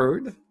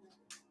Dilbert.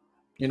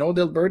 You know,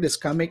 Dilbert is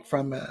comic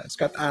from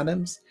Scott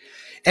Adams.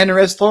 And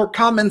restore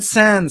common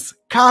sense,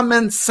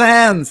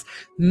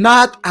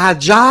 not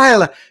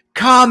agile,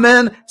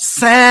 common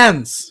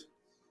sense.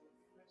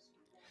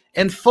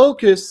 And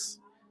focus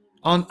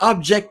on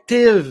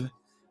objective,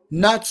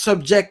 not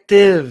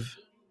subjective.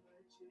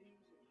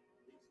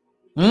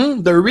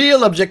 The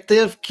real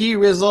objective, key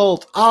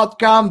result,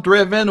 outcome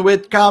driven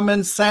with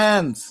common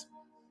sense.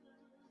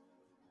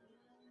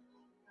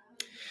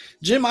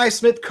 Jim I.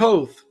 Smith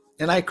quote,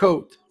 and I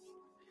quote,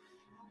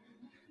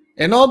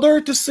 "In order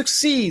to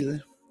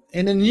succeed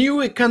in a new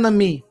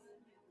economy,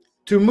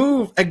 to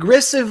move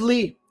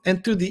aggressively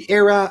into the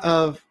era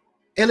of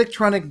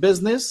electronic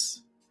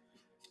business,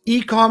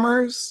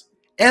 e-commerce,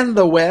 and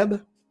the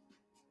web,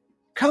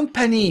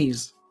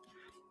 companies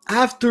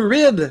have to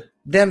rid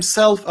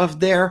themselves of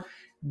their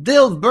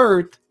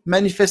Dilbert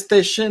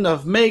manifestation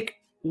of make,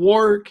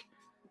 work,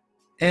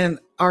 and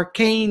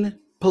arcane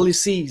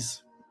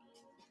policies."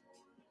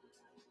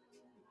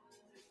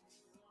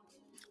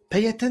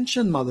 Pay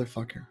attention,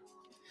 motherfucker.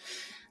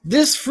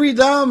 This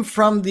freedom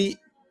from the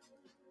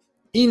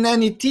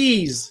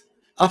inanities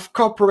of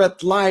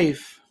corporate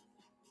life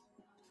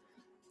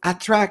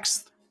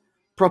attracts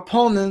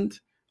proponents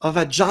of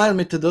agile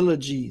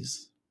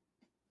methodologies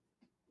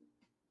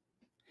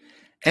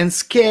and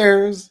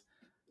scares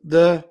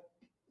the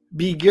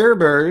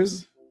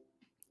begerbers.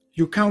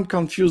 You can't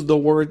confuse the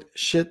word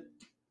shit.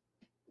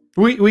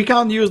 We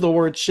can't use the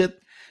word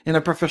shit in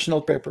a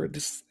professional paper.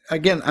 This,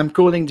 again, I'm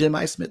quoting Jim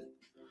I. Smith.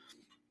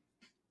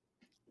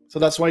 So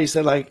that's why he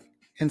said, like,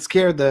 and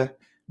scare the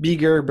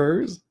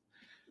begerbers.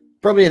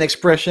 Probably an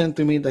expression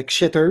to me like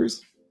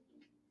shitters.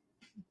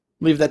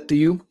 Leave that to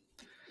you.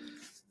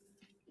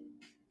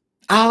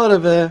 Out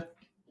of a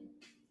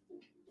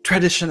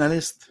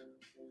traditionalist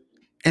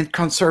and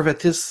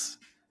conservatist.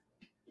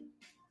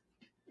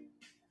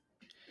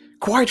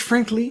 Quite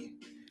frankly,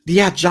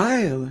 the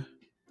agile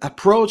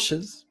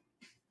approaches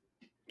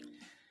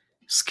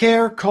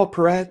scare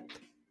corporate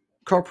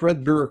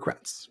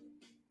bureaucrats.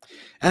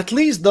 At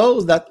least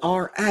those that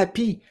are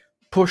happy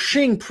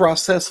pushing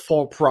process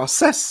for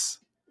process.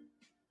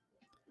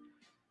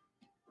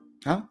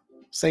 Huh?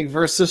 Say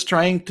versus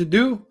trying to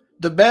do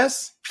the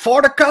best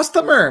for the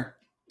customer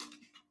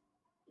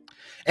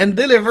and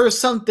deliver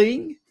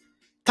something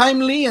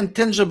timely and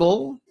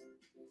tangible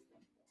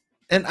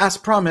and as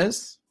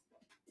promised,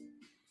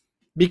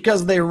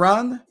 because they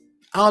run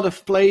out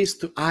of place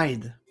to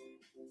hide.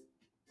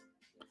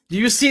 Do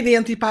you see the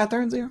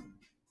anti-patterns here?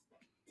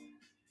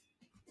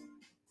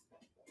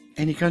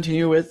 And he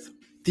continues with,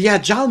 the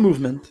agile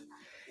movement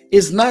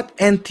is not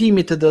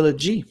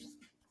anti-methodology.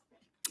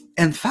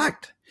 In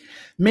fact,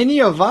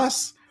 many of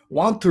us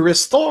want to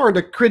restore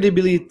the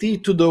credibility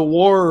to the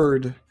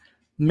word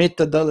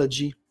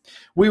methodology.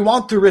 We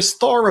want to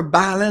restore a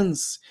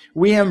balance.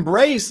 We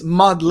embrace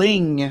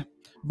modeling,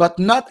 but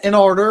not in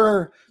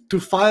order to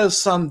file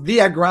some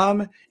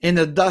diagram in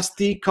a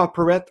dusty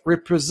corporate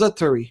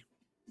repository.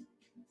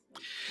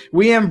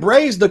 We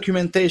embrace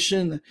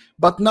documentation,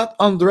 but not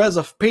hundreds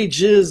of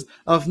pages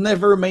of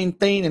never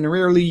maintained and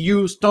rarely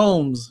used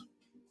tomes.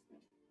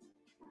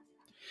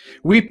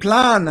 We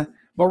plan,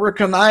 but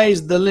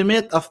recognize the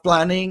limit of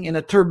planning in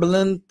a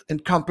turbulent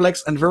and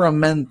complex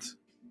environment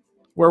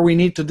where we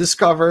need to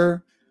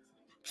discover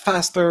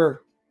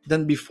faster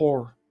than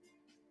before.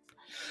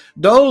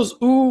 Those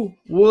who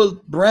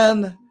would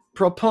brand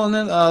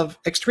proponent of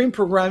extreme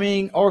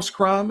programming or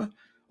SCRUM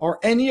or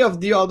any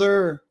of the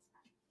other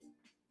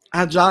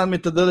agile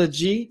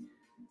methodology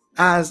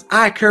as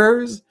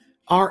hackers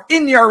are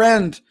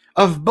ignorant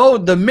of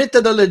both the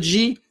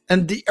methodology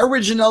and the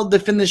original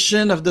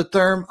definition of the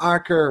term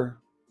hacker.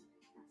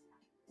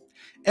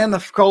 End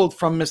of quote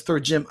from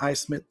Mr. Jim I.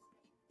 Smith.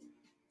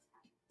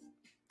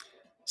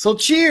 So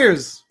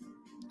cheers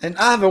and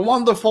have a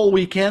wonderful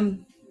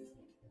weekend.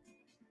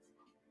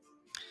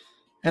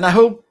 And I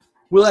hope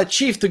we'll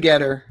achieve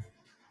together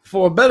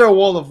for a better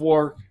world of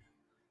work,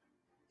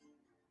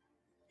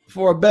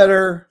 for a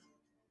better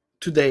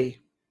today.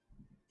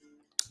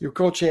 Your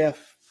Coach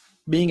AF,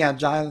 being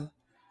Agile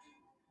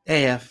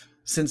AF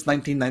since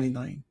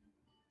 1999.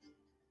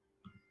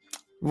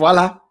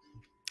 Voila.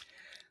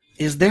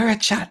 Is there a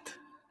chat?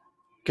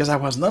 Because I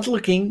was not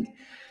looking.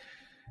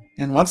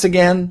 And once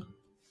again,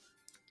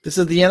 this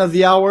is the end of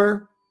the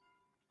hour.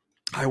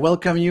 I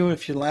welcome you,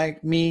 if you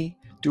like me,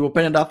 to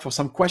open it up for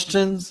some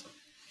questions.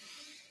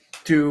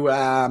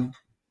 So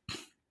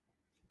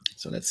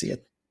let's see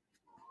it.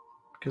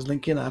 Because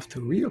LinkedIn, I have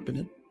to reopen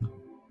it.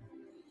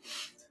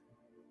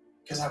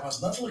 Because I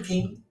was not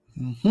looking.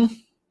 Mm-hmm.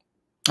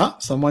 Ah,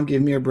 someone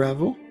gave me a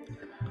bravo.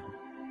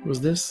 Who's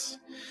this?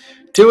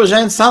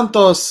 Theogene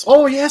Santos.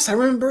 Oh, yes, I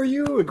remember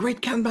you. A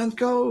great Kanban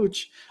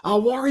coach.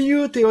 How are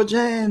you,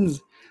 Theogene?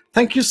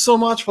 Thank you so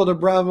much for the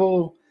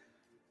bravo.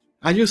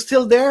 Are you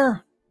still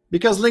there?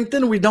 Because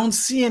LinkedIn, we don't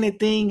see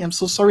anything. I'm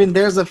so sorry. And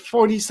there's a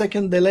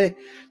 40-second delay.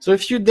 So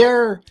if you're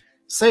there,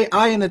 say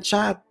hi in the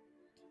chat.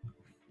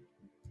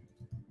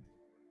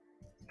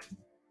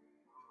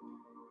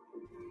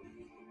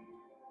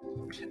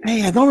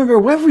 Hey, I don't remember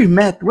where we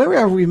met. Where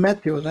have we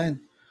met, Theogene?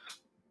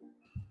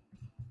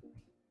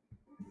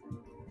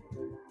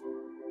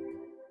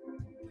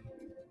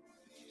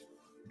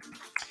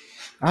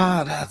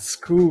 Ah, that's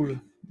cool.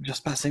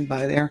 Just passing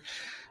by there.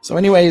 So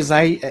anyways,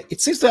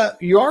 it seems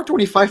that you are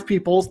 25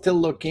 people still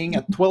looking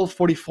at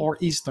 12:44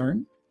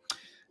 Eastern.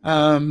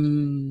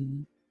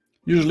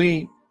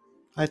 Usually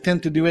I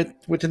tend to do it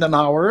within an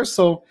hour.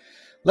 So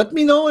let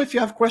me know if you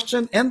have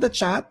questions in the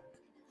chat.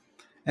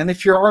 And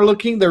if you are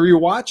looking the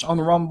rewatch on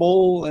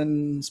Rumble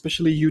and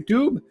especially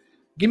YouTube,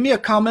 give me a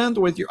comment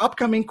with your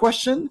upcoming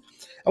question.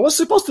 I was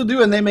supposed to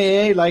do an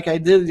MAA like I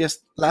did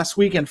just last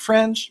week in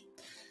French.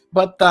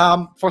 But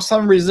for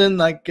some reason,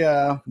 like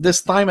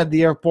this time at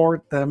the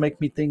airport, make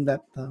me think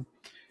that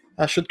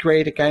I should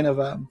create a kind of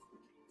a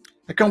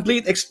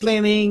complete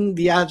explaining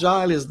the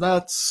Agile is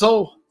not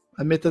so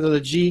a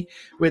methodology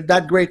with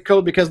that great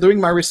code. Because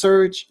doing my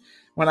research,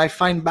 when I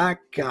find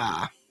back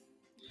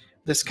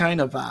this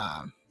kind of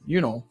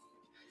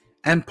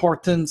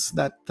importance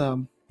that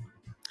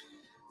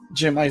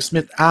Jim I.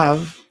 Smith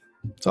have,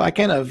 so I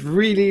kind of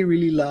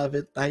really love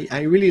it.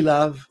 I really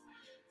love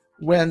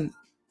when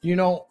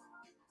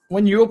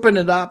when you open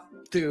it up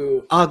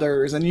to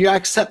others and you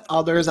accept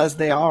others as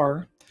they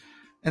are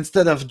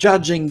instead of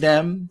judging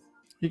them.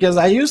 Because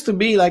I used to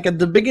be like at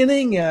the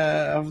beginning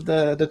of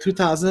the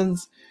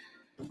 2000s,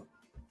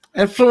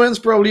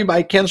 influenced probably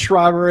by Ken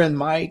Schreiber and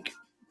Mike,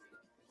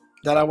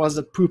 that I was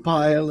a poo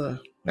pile,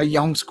 a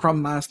young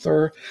scrum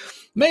master.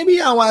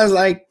 Maybe I was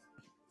like,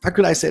 how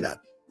could I say that?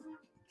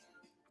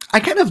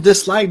 I kind of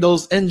dislike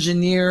those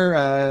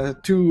engineer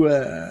too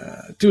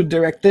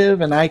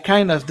directive, and I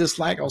kind of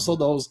dislike also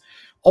those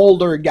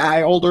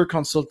older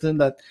consultant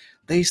that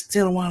they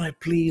still want to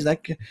please.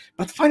 Like,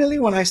 but finally,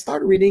 when I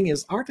start reading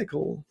his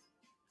article,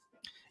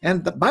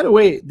 and by the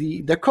way,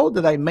 the code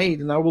that I made,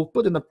 and I will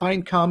put in the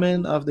pinned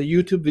comment of the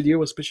YouTube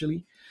video,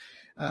 especially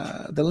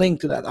the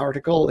link to that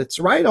article. It's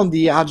right on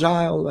the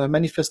Agile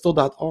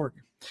Manifesto.org.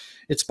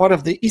 It's part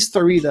of the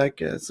history. Like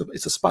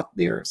it's a spot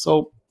there,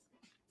 so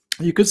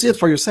you could see it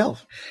for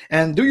yourself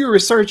and do your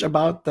research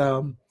about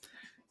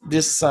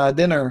this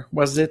dinner.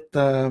 Was it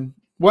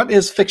what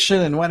is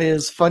fiction and what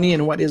is funny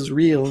and what is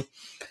real,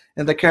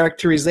 and the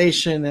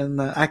characterization and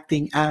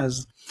acting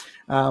as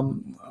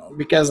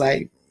because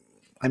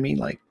I mean,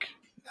 like,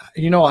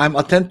 I'm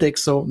authentic,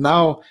 so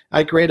now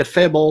I create a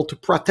fable to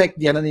protect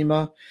the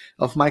anonymity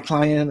of my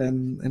client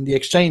and the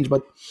exchange,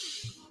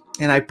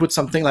 and I put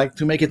something like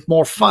to make it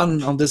more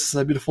fun on this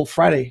beautiful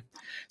Friday.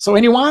 So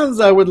anyone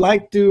would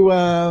like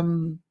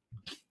to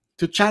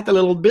chat a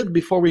little bit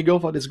before we go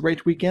for this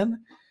great weekend?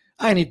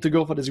 I need to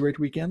go for this great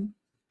weekend.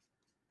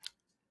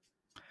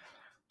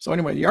 So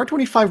anyway, the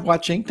R25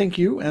 watching, thank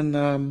you.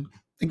 And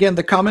again,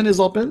 the comment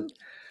is open.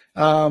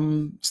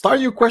 Start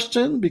your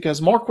question,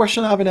 because more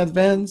questions I have in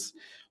advance,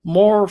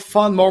 more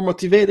fun, more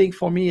motivating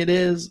for me it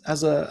is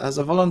as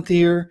a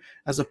volunteer,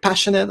 as a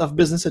passionate of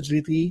business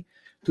agility,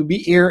 to be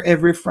here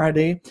every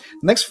Friday.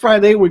 Next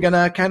Friday, we're going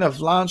to kind of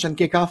launch and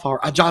kick off our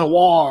Agile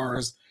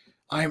Wars.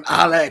 I'm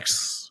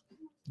Alex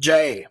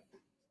J.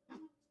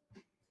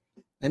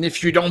 And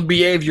if you don't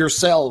behave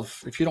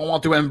yourself, if you don't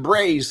want to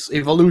embrace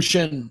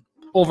evolution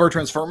over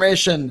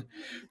transformation,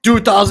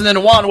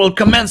 2001 will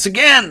commence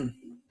again.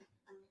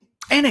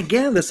 And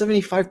again, the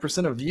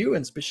 75% of you,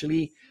 and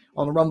especially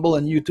on Rumble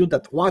and YouTube,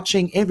 that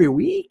watching every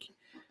week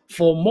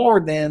for more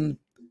than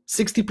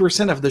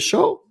 60% of the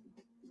show.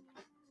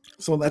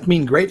 So that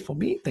means great for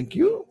me. Thank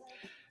you.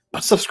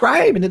 But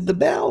subscribe and hit the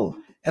bell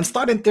and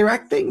start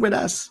interacting with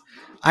us.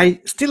 I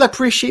still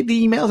appreciate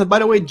the emails. And by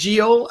the way,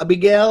 Gio,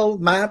 Abigail,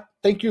 Matt,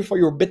 thank you for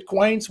your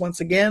Bitcoins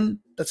once again.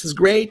 This is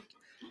great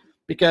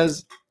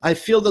because I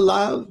feel the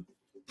love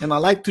and I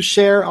like to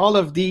share all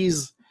of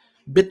these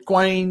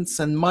Bitcoins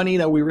and money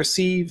that we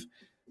receive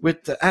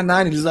with Anna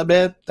and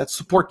Elizabeth that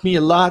support me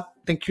a lot.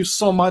 Thank you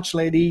so much,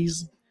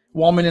 ladies,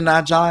 woman in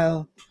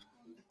Agile,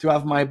 to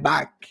have my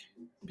back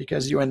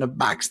because you're in the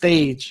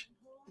backstage.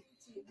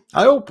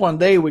 I hope one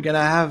day we're going to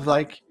have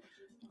like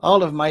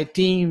all of my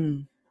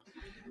team.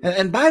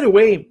 And by the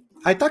way,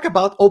 I talk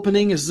about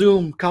opening a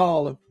Zoom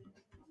call,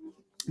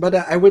 but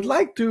I would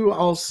like to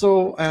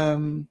also,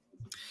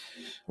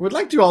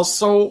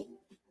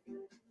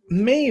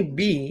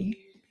 maybe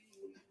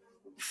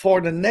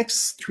for the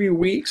next 3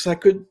 weeks, I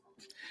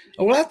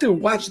will have to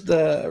rewatch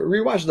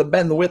the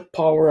bandwidth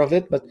power of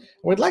it, but I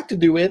would like to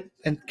do it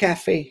in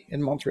cafe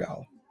in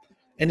Montreal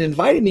and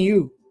inviting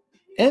you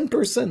in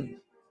person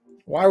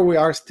while we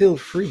are still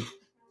free.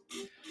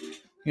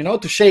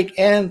 to shake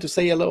hands, to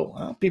say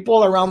hello.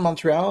 People around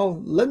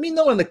Montreal, let me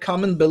know in the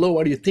comment below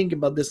what you think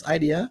about this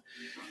idea.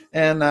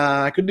 And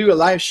I could do a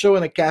live show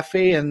in a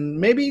cafe and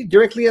maybe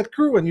directly at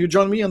Crew, and you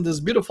join me on this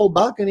beautiful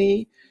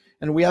balcony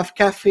and we have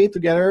cafe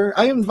together.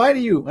 I invite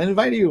you.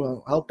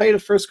 I'll pay the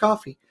first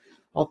coffee.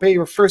 I'll pay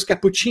your first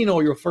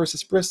cappuccino, your first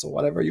espresso,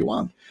 whatever you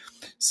want.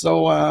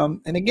 So,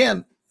 and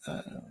again,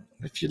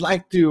 if you'd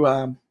like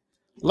to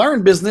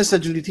learn business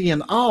agility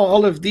and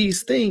all of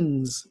these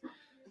things,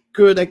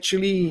 could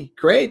actually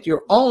create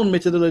your own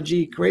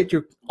methodology, create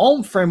your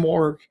own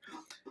framework,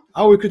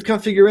 how we could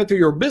configure it to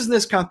your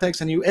business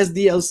context and your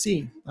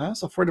SDLC,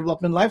 software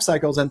development life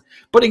cycles, and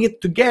putting it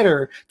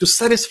together to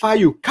satisfy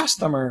your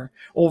customer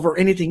over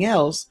anything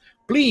else.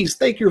 Please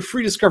take your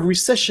free discovery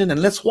session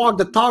and let's walk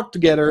the talk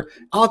together,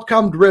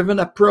 outcome-driven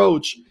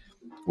approach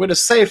with a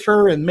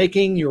safer and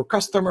making your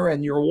customer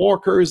and your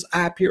workers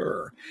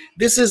happier.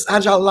 This is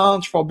Agile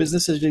Lounge for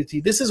Business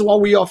Agility. This is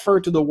what we offer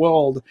to the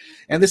world.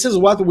 And this is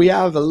what we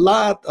have a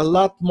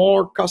lot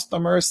more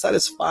customers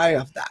satisfied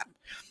of that.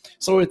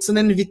 So it's an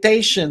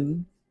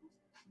invitation.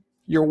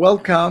 You're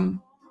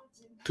welcome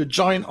to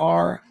join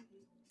our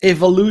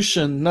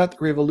evolution, not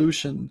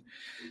revolution.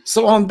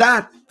 So on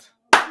that,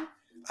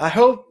 I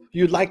hope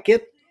you like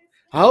it.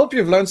 I hope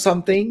you've learned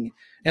something.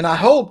 And I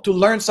hope to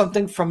learn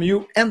something from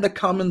you in the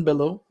comment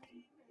below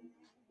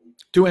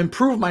to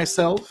improve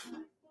myself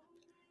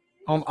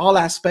on all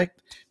aspects.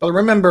 But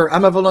remember,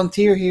 I'm a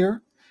volunteer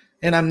here,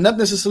 and I'm not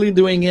necessarily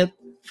doing it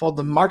for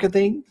the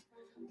marketing.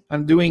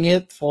 I'm doing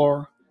it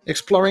for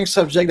exploring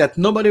subject that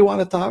nobody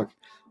want to talk,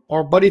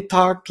 or body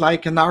talk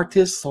like an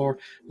artist or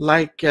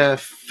like a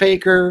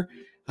faker.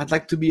 I'd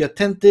like to be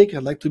authentic.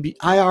 I'd like to be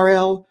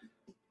IRL.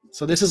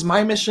 So this is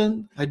my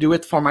mission. I do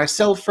it for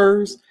myself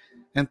first.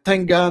 And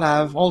thank God I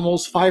have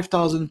almost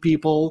 5,000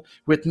 people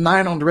with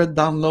 900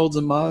 downloads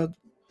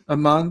a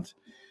month,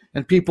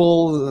 and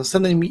people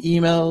sending me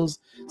emails,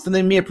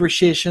 sending me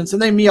appreciation,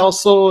 sending me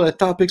also a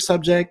topic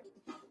subject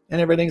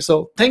and everything.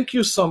 So thank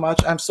you so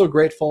much. I'm so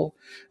grateful.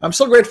 I'm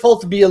so grateful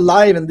to be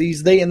alive in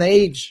these day and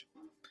age,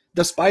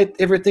 despite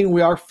everything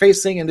we are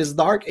facing in these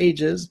dark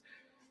ages,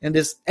 in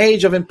this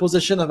age of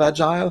imposition of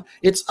Agile.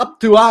 It's up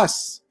to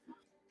us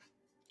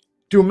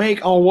to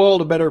make our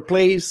world a better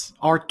place,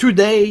 or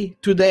today,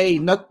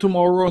 not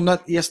tomorrow,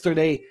 not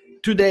yesterday,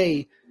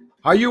 today.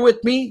 Are you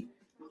with me?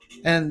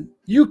 And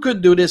you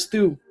could do this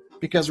too,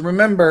 because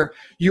remember,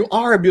 you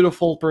are a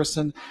beautiful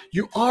person,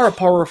 you are a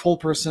powerful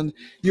person,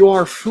 you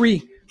are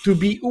free to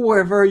be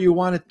whoever you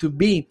want it to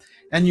be,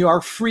 and you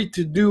are free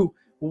to do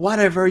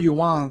whatever you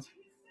want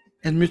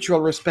in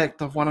mutual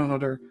respect of one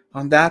another.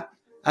 On that,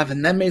 have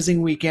an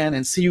amazing weekend,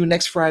 and see you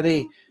next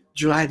Friday,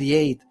 July the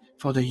 8th,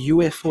 for the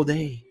UFO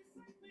Day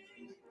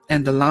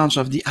and the launch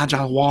of the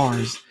Agile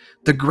Wars.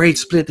 The Great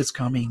Split is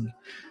coming.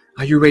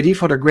 Are you ready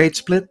for the Great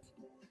Split?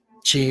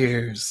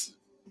 Cheers.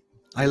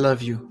 I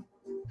love you.